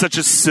things such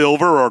as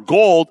silver or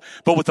gold,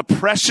 but with the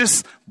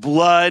precious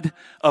blood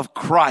of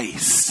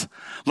Christ,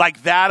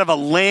 like that of a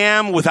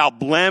lamb without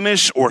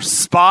blemish or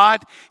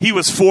spot. He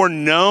was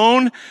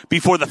foreknown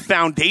before the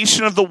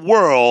foundation of the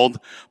world,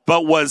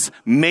 but was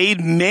made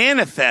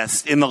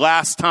manifest in the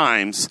last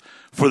times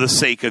for the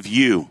sake of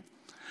you,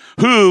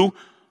 who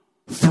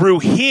through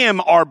him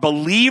are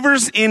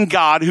believers in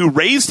God, who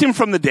raised him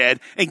from the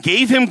dead and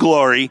gave him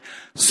glory,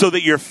 so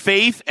that your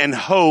faith and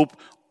hope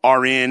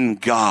are in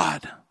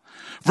God.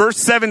 Verse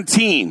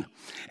 17,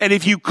 and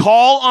if you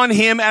call on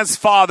him as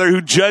Father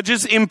who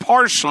judges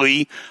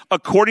impartially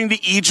according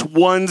to each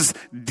one's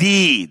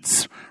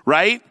deeds,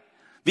 right?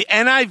 The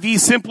NIV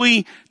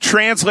simply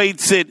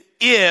translates it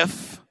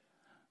if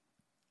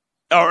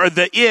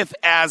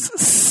as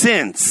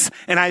since.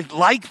 And I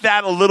like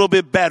that a little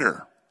bit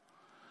better.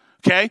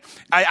 Okay?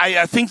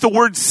 I think the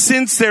word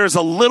since there is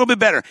a little bit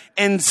better.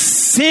 And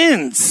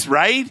since,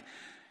 right,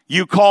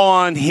 you call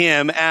on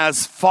him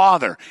as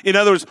Father. In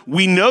other words,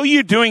 we know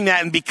you're doing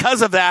that, and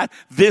because of that,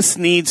 this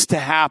needs to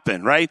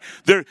happen, right?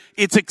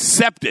 It's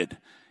accepted.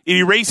 It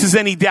erases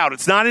any doubt.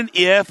 It's not an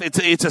if,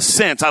 it's a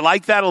since. I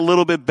like that a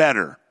little bit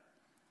better.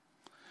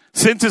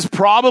 Since is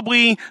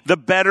probably the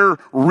better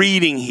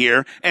reading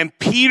here, and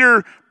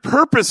Peter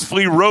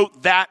purposefully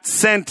wrote that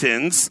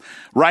sentence,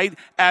 right,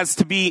 as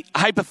to be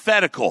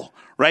hypothetical,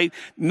 right?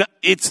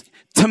 It's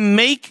to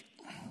make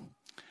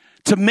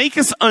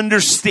us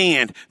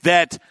understand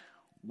that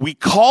we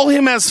call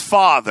him as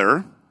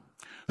Father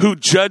who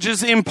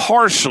judges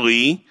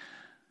impartially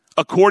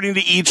according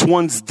to each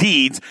one's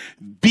deeds.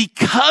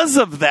 Because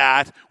of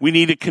that, we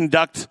need to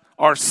conduct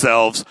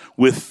ourselves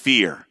with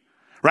fear.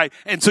 Right?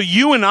 And so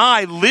you and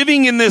I,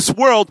 living in this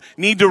world,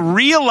 need to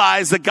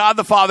realize that God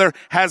the Father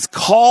has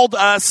called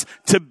us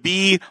to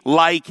be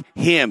like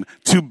him,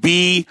 to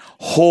be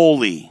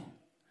holy.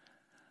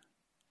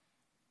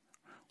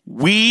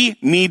 We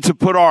need to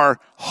put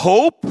our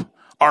hope,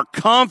 our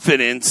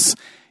confidence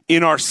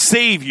in our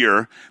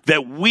Savior,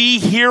 that we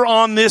here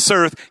on this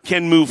earth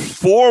can move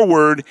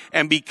forward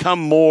and become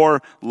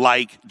more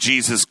like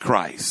Jesus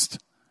Christ.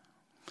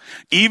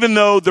 Even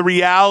though the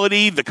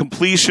reality, the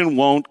completion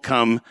won't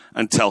come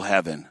until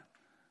heaven.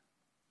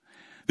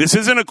 This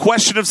isn't a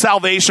question of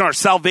salvation. Our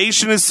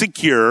salvation is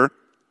secure,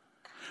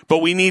 but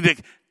we need to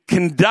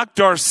conduct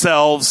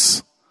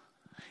ourselves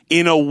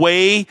in a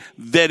way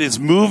that is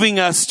moving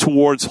us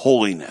towards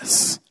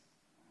holiness.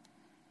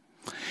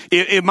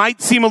 It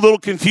might seem a little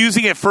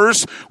confusing at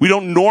first. We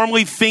don't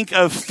normally think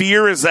of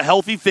fear as a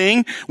healthy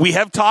thing. We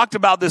have talked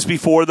about this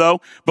before,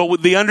 though, but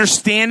with the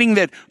understanding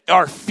that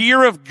our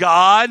fear of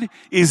God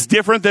is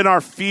different than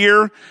our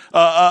fear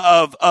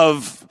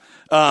of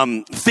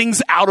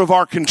things out of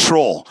our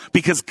control,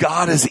 because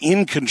God is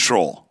in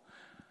control.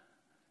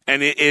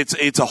 And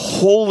it's a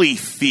holy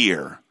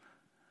fear.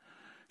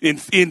 In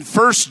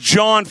 1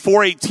 John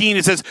 4:18,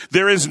 it says,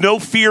 there is no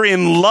fear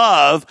in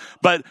love,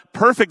 but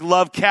perfect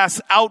love casts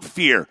out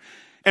fear.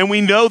 And we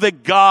know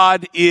that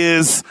God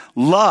is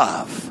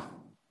love.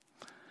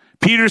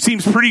 Peter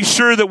seems pretty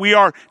sure that we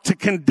are to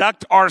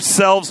conduct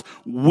ourselves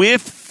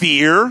with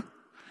fear,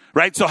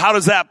 right? So how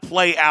does that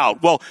play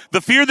out? Well,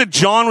 the fear that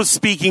John was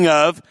speaking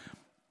of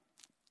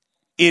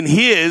in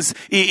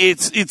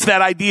it's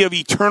that idea of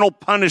eternal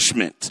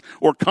punishment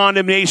or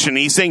condemnation.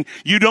 He's saying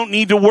you don't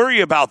need to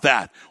worry about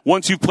that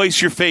once you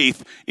place your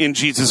faith in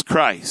Jesus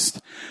Christ.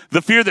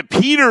 The fear that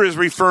Peter is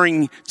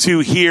referring to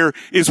here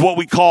is what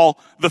we call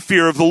the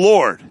fear of the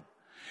Lord.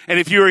 And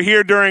if you were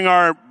here during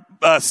our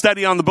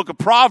study on the book of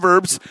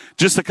Proverbs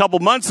just a couple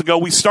months ago,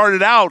 we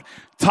started out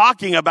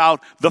talking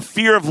about the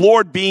fear of the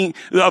Lord being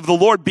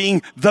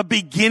the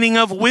beginning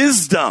of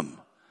wisdom.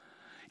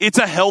 It's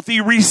a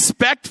healthy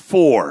respect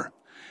for.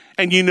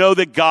 And you know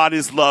that God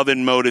is love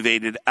and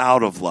motivated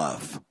out of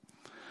love.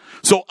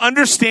 So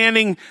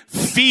understanding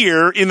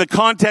fear in the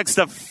context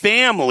of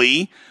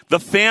family, the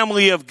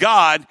family of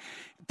God,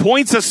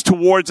 points us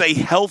towards a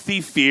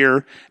healthy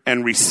fear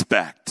and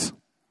respect.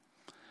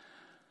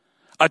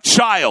 A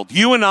child,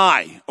 you and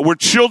I, we're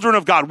children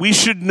of God. We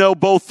should know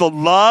both the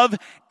love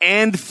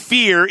and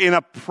fear in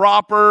a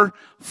proper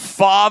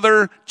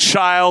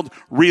father-child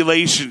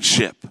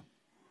relationship.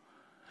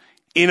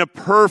 In a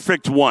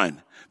perfect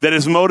one that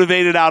is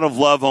motivated out of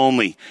love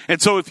only.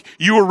 And so if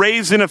you were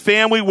raised in a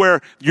family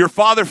where your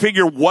father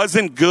figure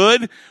wasn't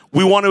good,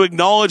 we want to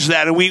acknowledge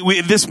that. And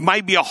this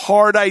might be a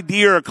hard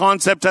idea or a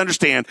concept to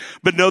understand,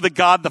 but know that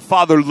God the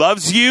Father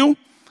loves you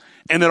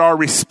and that our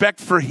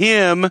respect for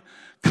him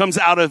comes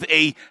out of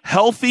a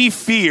healthy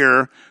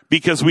fear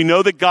because we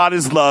know that God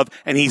is love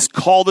and he's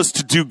called us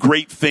to do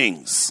great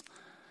things.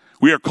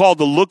 We are called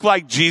to look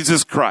like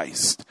Jesus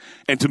Christ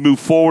and to move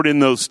forward in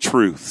those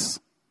truths.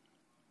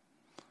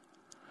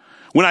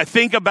 When I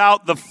think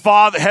about the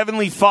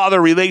Heavenly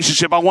Father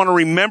relationship, I want to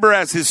remember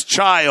as his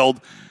child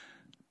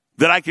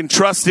that I can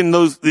trust in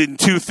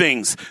two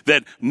things.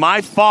 That my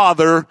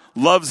Father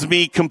loves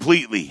me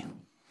completely,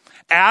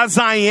 as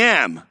I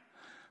am,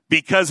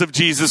 because of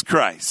Jesus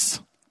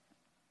Christ.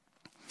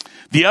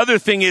 The other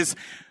thing is,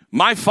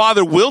 my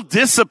Father will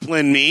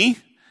discipline me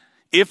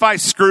if I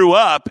screw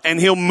up, and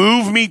he'll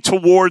move me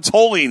towards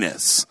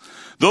holiness.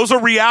 Those are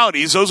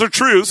realities, those are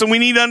truths, and we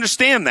need to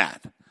understand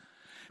that.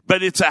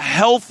 But it's a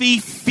healthy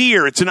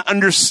fear. It's an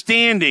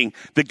understanding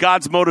that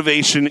God's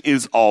motivation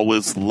is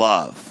always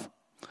love.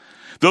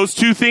 Those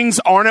two things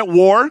aren't at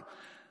war.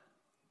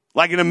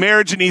 Like in a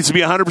marriage, it needs to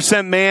be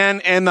 100%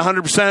 man and the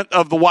 100%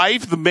 of the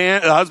wife, the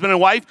husband and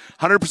wife,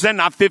 100%,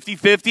 not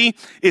 50-50.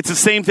 It's the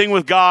same thing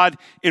with God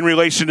in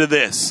relation to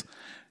this.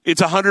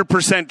 It's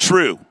 100%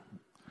 true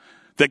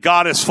that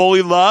God is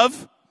fully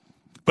love,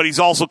 but he's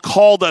also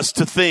called us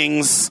to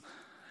things,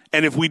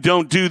 and if we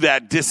don't do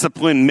that,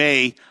 discipline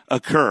may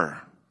occur.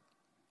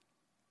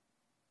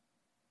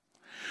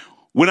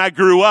 When I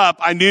grew up,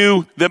 I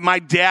knew that my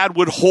dad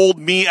would hold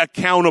me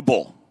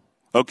accountable.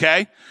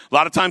 Okay? A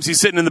lot of times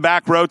he's sitting in the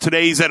back row.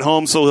 Today he's at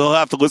home, so he'll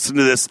have to listen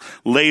to this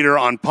later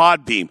on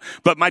Podbeam.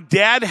 But my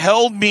dad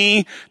held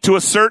me to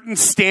a certain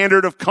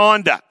standard of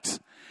conduct.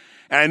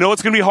 And I know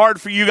it's going to be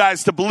hard for you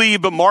guys to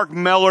believe, but Mark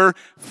Meller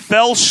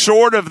fell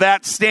short of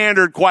that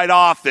standard quite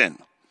often.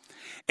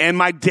 And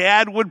my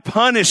dad would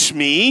punish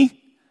me,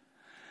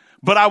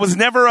 but I was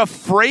never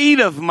afraid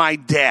of my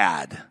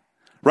dad.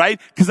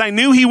 Right? Because I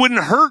knew he wouldn't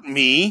hurt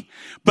me,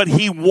 but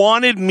he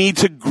wanted me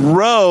to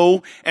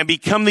grow and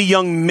become the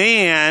young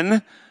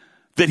man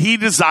that he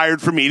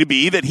desired for me to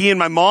be, that he and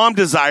my mom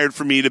desired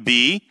for me to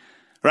be,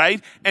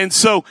 right? And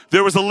so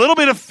there was a little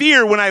bit of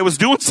fear when I was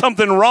doing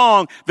something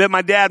wrong that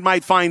my dad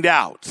might find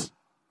out,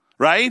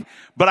 right?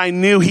 But I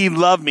knew he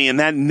loved me and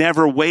that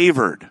never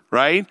wavered,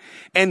 right?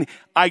 And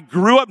I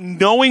grew up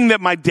knowing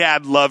that my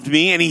dad loved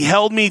me and he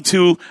held me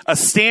to a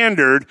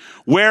standard,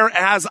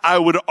 whereas I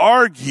would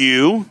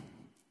argue,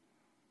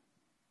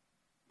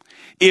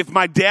 if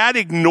my dad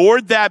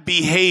ignored that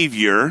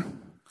behavior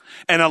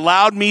and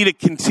allowed me to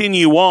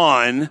continue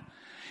on,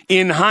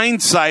 in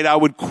hindsight, I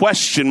would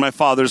question my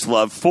father's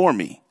love for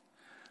me.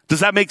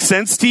 Does that make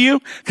sense to you?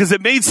 Because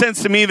it made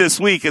sense to me this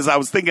week as I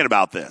was thinking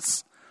about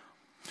this.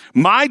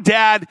 My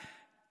dad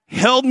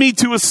held me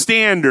to a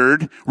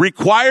standard,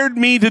 required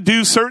me to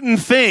do certain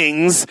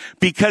things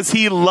because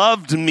he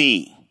loved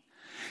me.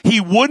 He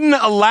wouldn't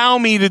allow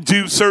me to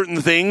do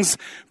certain things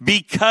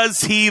because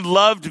he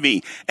loved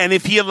me. And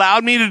if he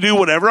allowed me to do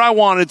whatever I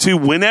wanted to,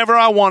 whenever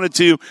I wanted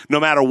to,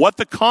 no matter what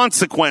the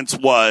consequence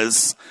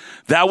was,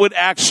 that would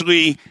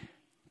actually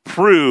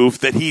prove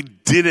that he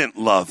didn't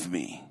love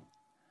me.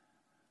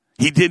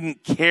 He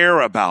didn't care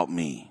about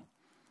me.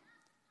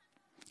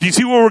 Do you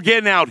see what we're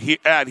getting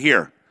at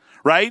here?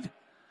 Right?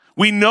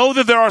 We know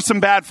that there are some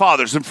bad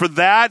fathers, and for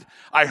that,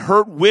 I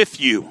hurt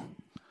with you.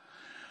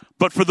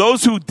 But for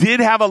those who did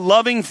have a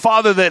loving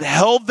father that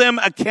held them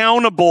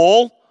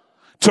accountable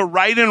to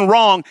right and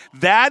wrong,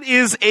 that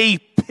is a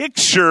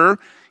picture,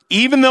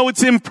 even though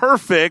it's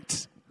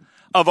imperfect,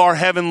 of our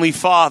Heavenly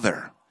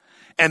Father.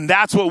 And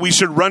that's what we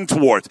should run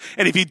towards.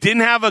 And if you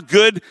didn't have a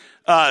good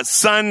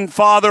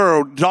son-father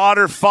or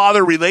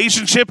daughter-father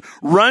relationship,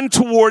 run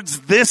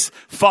towards this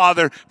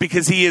Father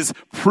because he has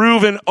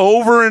proven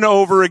over and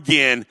over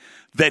again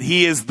that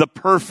he is the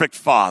perfect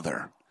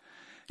Father.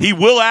 He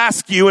will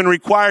ask you and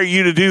require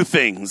you to do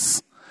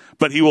things,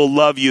 but he will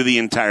love you the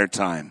entire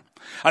time.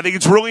 I think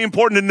it's really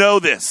important to know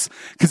this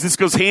because this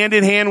goes hand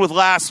in hand with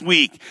last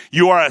week.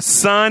 You are a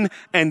son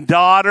and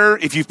daughter,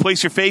 if you've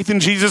placed your faith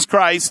in Jesus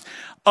Christ,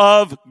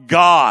 of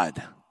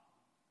God.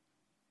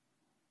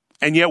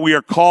 And yet we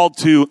are called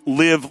to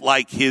live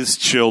like his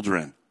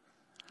children,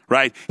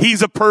 right?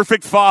 He's a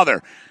perfect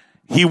father.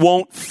 He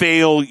won't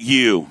fail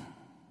you.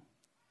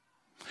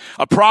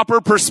 A proper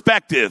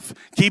perspective,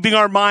 keeping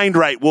our mind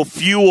right, will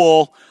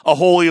fuel a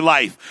holy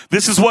life.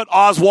 This is what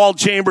Oswald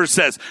Chambers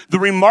says. The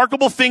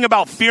remarkable thing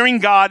about fearing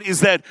God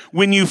is that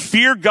when you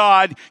fear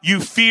God,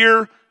 you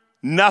fear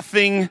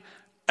nothing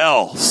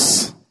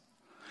else.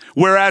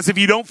 Whereas if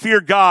you don't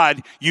fear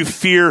God, you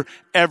fear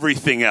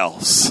everything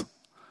else.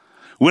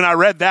 When I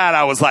read that,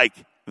 I was like,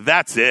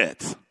 that's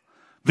it.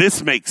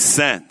 This makes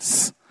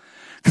sense.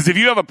 Because if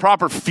you have a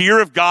proper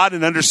fear of God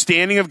and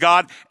understanding of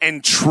God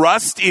and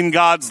trust in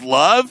God's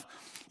love,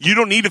 you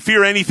don't need to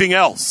fear anything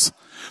else.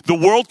 The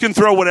world can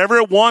throw whatever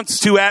it wants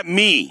to at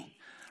me,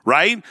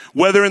 right?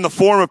 Whether in the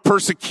form of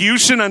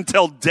persecution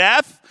until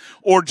death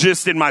or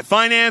just in my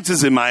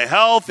finances, in my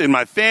health, in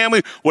my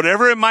family,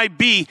 whatever it might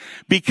be,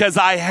 because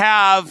I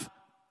have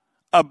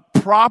a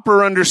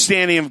proper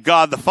understanding of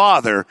God the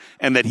Father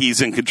and that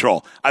He's in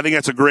control. I think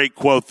that's a great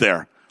quote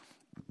there.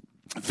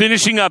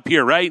 Finishing up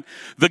here, right?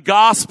 The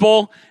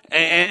gospel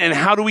and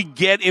how do we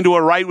get into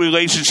a right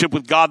relationship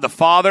with God the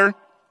Father?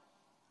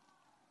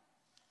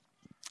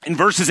 In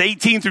verses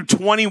 18 through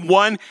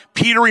 21,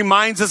 Peter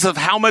reminds us of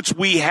how much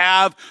we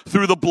have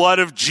through the blood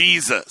of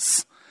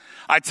Jesus.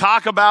 I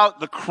talk about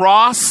the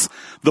cross,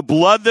 the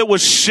blood that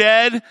was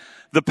shed,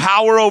 the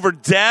power over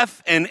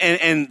death and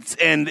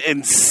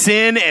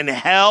sin and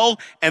hell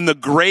and the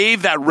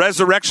grave, that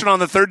resurrection on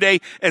the third day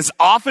as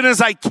often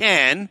as I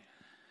can,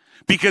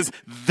 because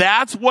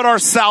that's what our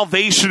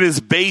salvation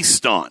is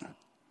based on.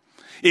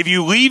 If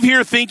you leave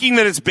here thinking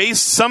that it's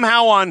based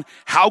somehow on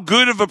how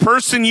good of a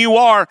person you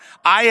are,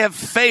 I have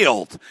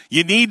failed.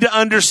 You need to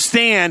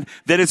understand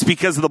that it's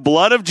because of the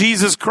blood of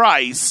Jesus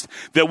Christ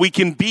that we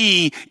can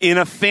be in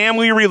a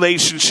family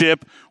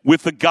relationship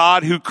with the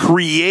God who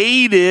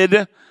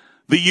created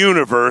the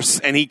universe,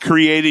 and He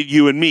created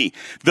you and me.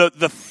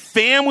 The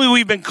family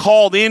we've been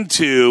called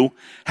into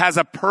has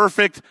a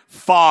perfect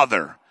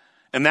Father.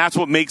 And that's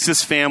what makes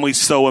this family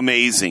so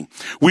amazing.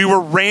 We were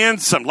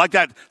ransomed, like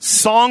that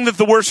song that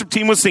the worship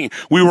team was singing.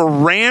 We were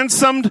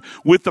ransomed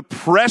with the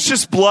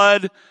precious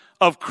blood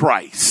of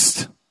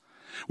Christ.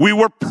 We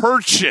were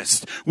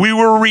purchased. We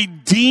were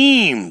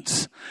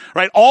redeemed,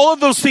 right? All of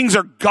those things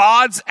are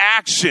God's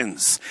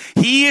actions.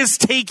 He is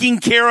taking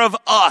care of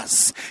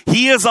us.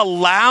 He is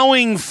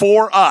allowing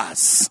for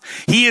us.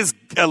 He is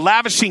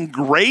lavishing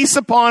grace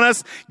upon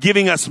us,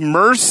 giving us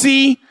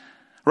mercy.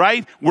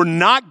 Right? We're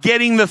not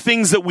getting the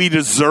things that we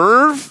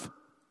deserve,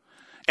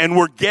 and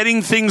we're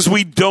getting things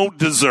we don't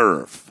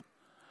deserve.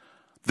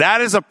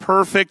 That is a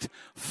perfect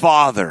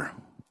Father.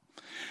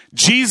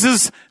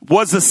 Jesus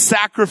was a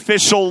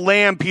sacrificial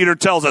lamb, Peter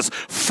tells us,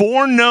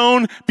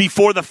 foreknown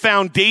before the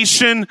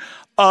foundation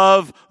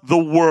of the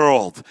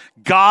world.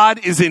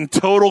 God is in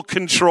total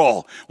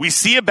control. We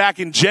see it back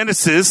in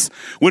Genesis.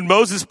 When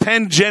Moses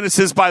penned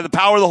Genesis by the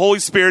power of the Holy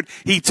Spirit,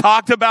 he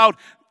talked about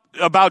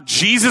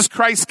Jesus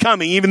Christ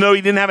coming, even though He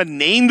didn't have a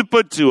name to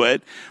put to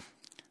it,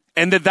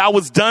 and that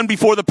was done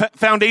before the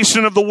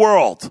foundation of the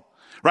world,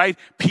 right?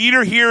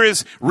 Peter here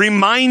is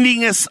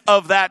reminding us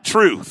of that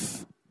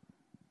truth.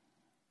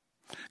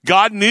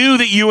 God knew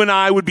that you and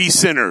I would be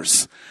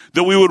sinners,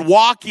 that we would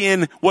walk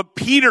in what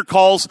Peter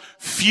calls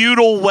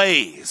futile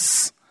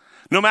ways.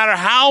 No matter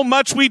how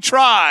much we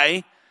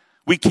try,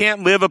 we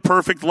can't live a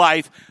perfect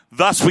life.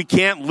 Thus, we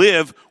can't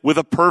live with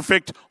a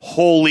perfect,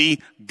 holy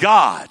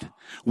God.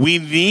 We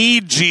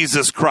need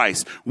Jesus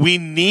Christ. We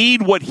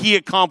need what He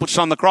accomplished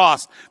on the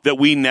cross that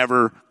we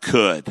never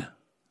could.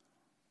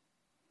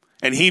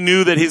 And He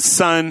knew that His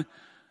Son,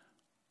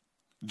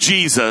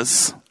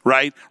 Jesus,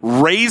 right,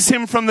 raise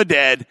Him from the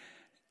dead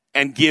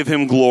and give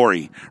Him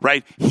glory,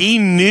 right? He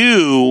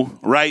knew,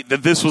 right,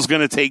 that this was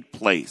going to take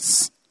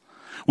place.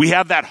 We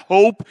have that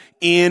hope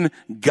in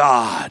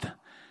God.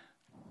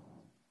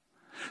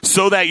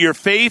 So that your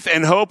faith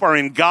and hope are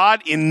in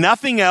God, in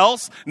nothing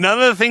else,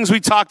 none of the things we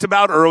talked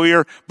about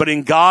earlier, but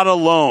in God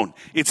alone.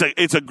 It's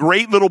a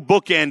great little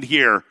bookend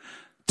here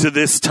to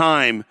this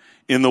time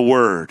in the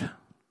Word.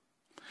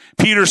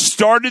 Peter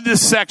started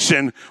this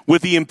section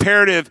with the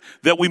imperative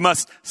that we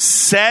must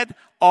set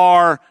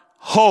our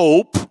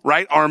hope,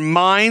 right, our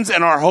minds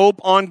and our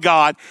hope on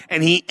God,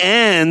 and he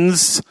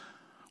ends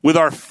with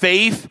our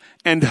faith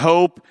and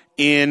hope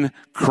in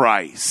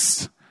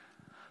Christ.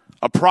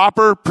 A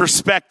proper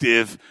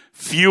perspective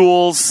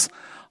fuels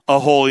a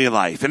holy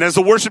life. And as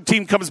the worship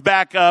team comes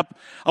back up,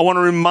 I want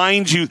to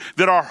remind you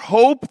that our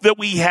hope that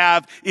we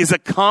have is a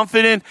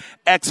confident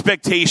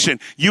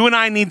expectation. You and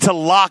I need to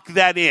lock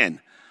that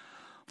in.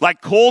 Like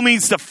Cole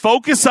needs to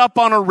focus up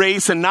on a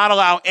race and not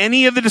allow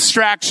any of the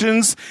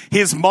distractions,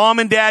 his mom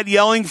and dad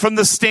yelling from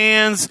the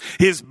stands,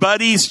 his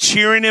buddies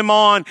cheering him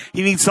on.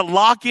 He needs to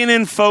lock in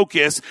and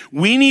focus.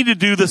 We need to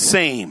do the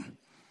same.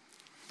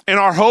 And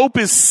our hope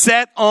is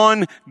set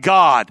on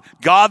God,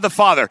 God the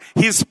Father,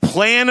 His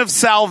plan of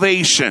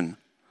salvation.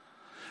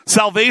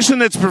 Salvation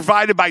that's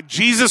provided by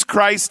Jesus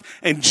Christ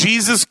and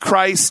Jesus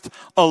Christ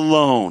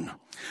alone.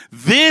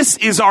 This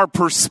is our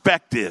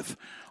perspective,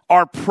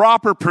 our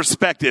proper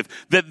perspective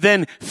that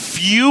then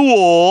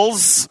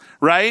fuels,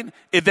 right?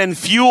 It then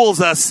fuels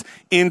us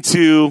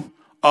into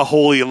a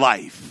holy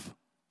life.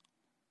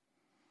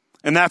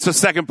 And that's the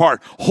second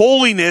part.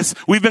 Holiness,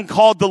 we've been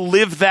called to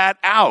live that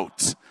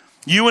out.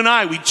 You and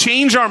I, we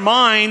change our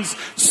minds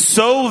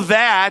so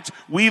that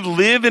we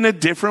live in a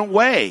different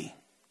way.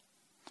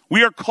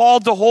 We are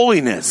called to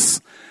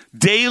holiness.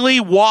 Daily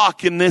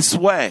walk in this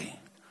way.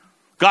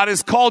 God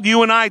has called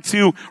you and I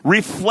to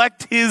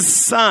reflect his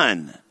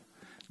Son,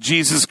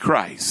 Jesus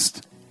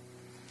Christ.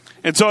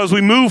 And so as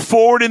we move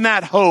forward in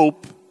that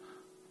hope,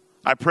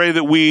 I pray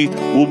that we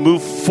will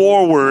move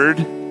forward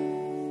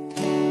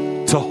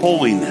to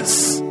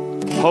holiness.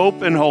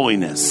 Hope and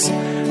holiness.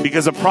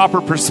 Because a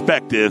proper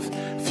perspective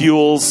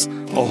fuels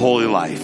a holy life.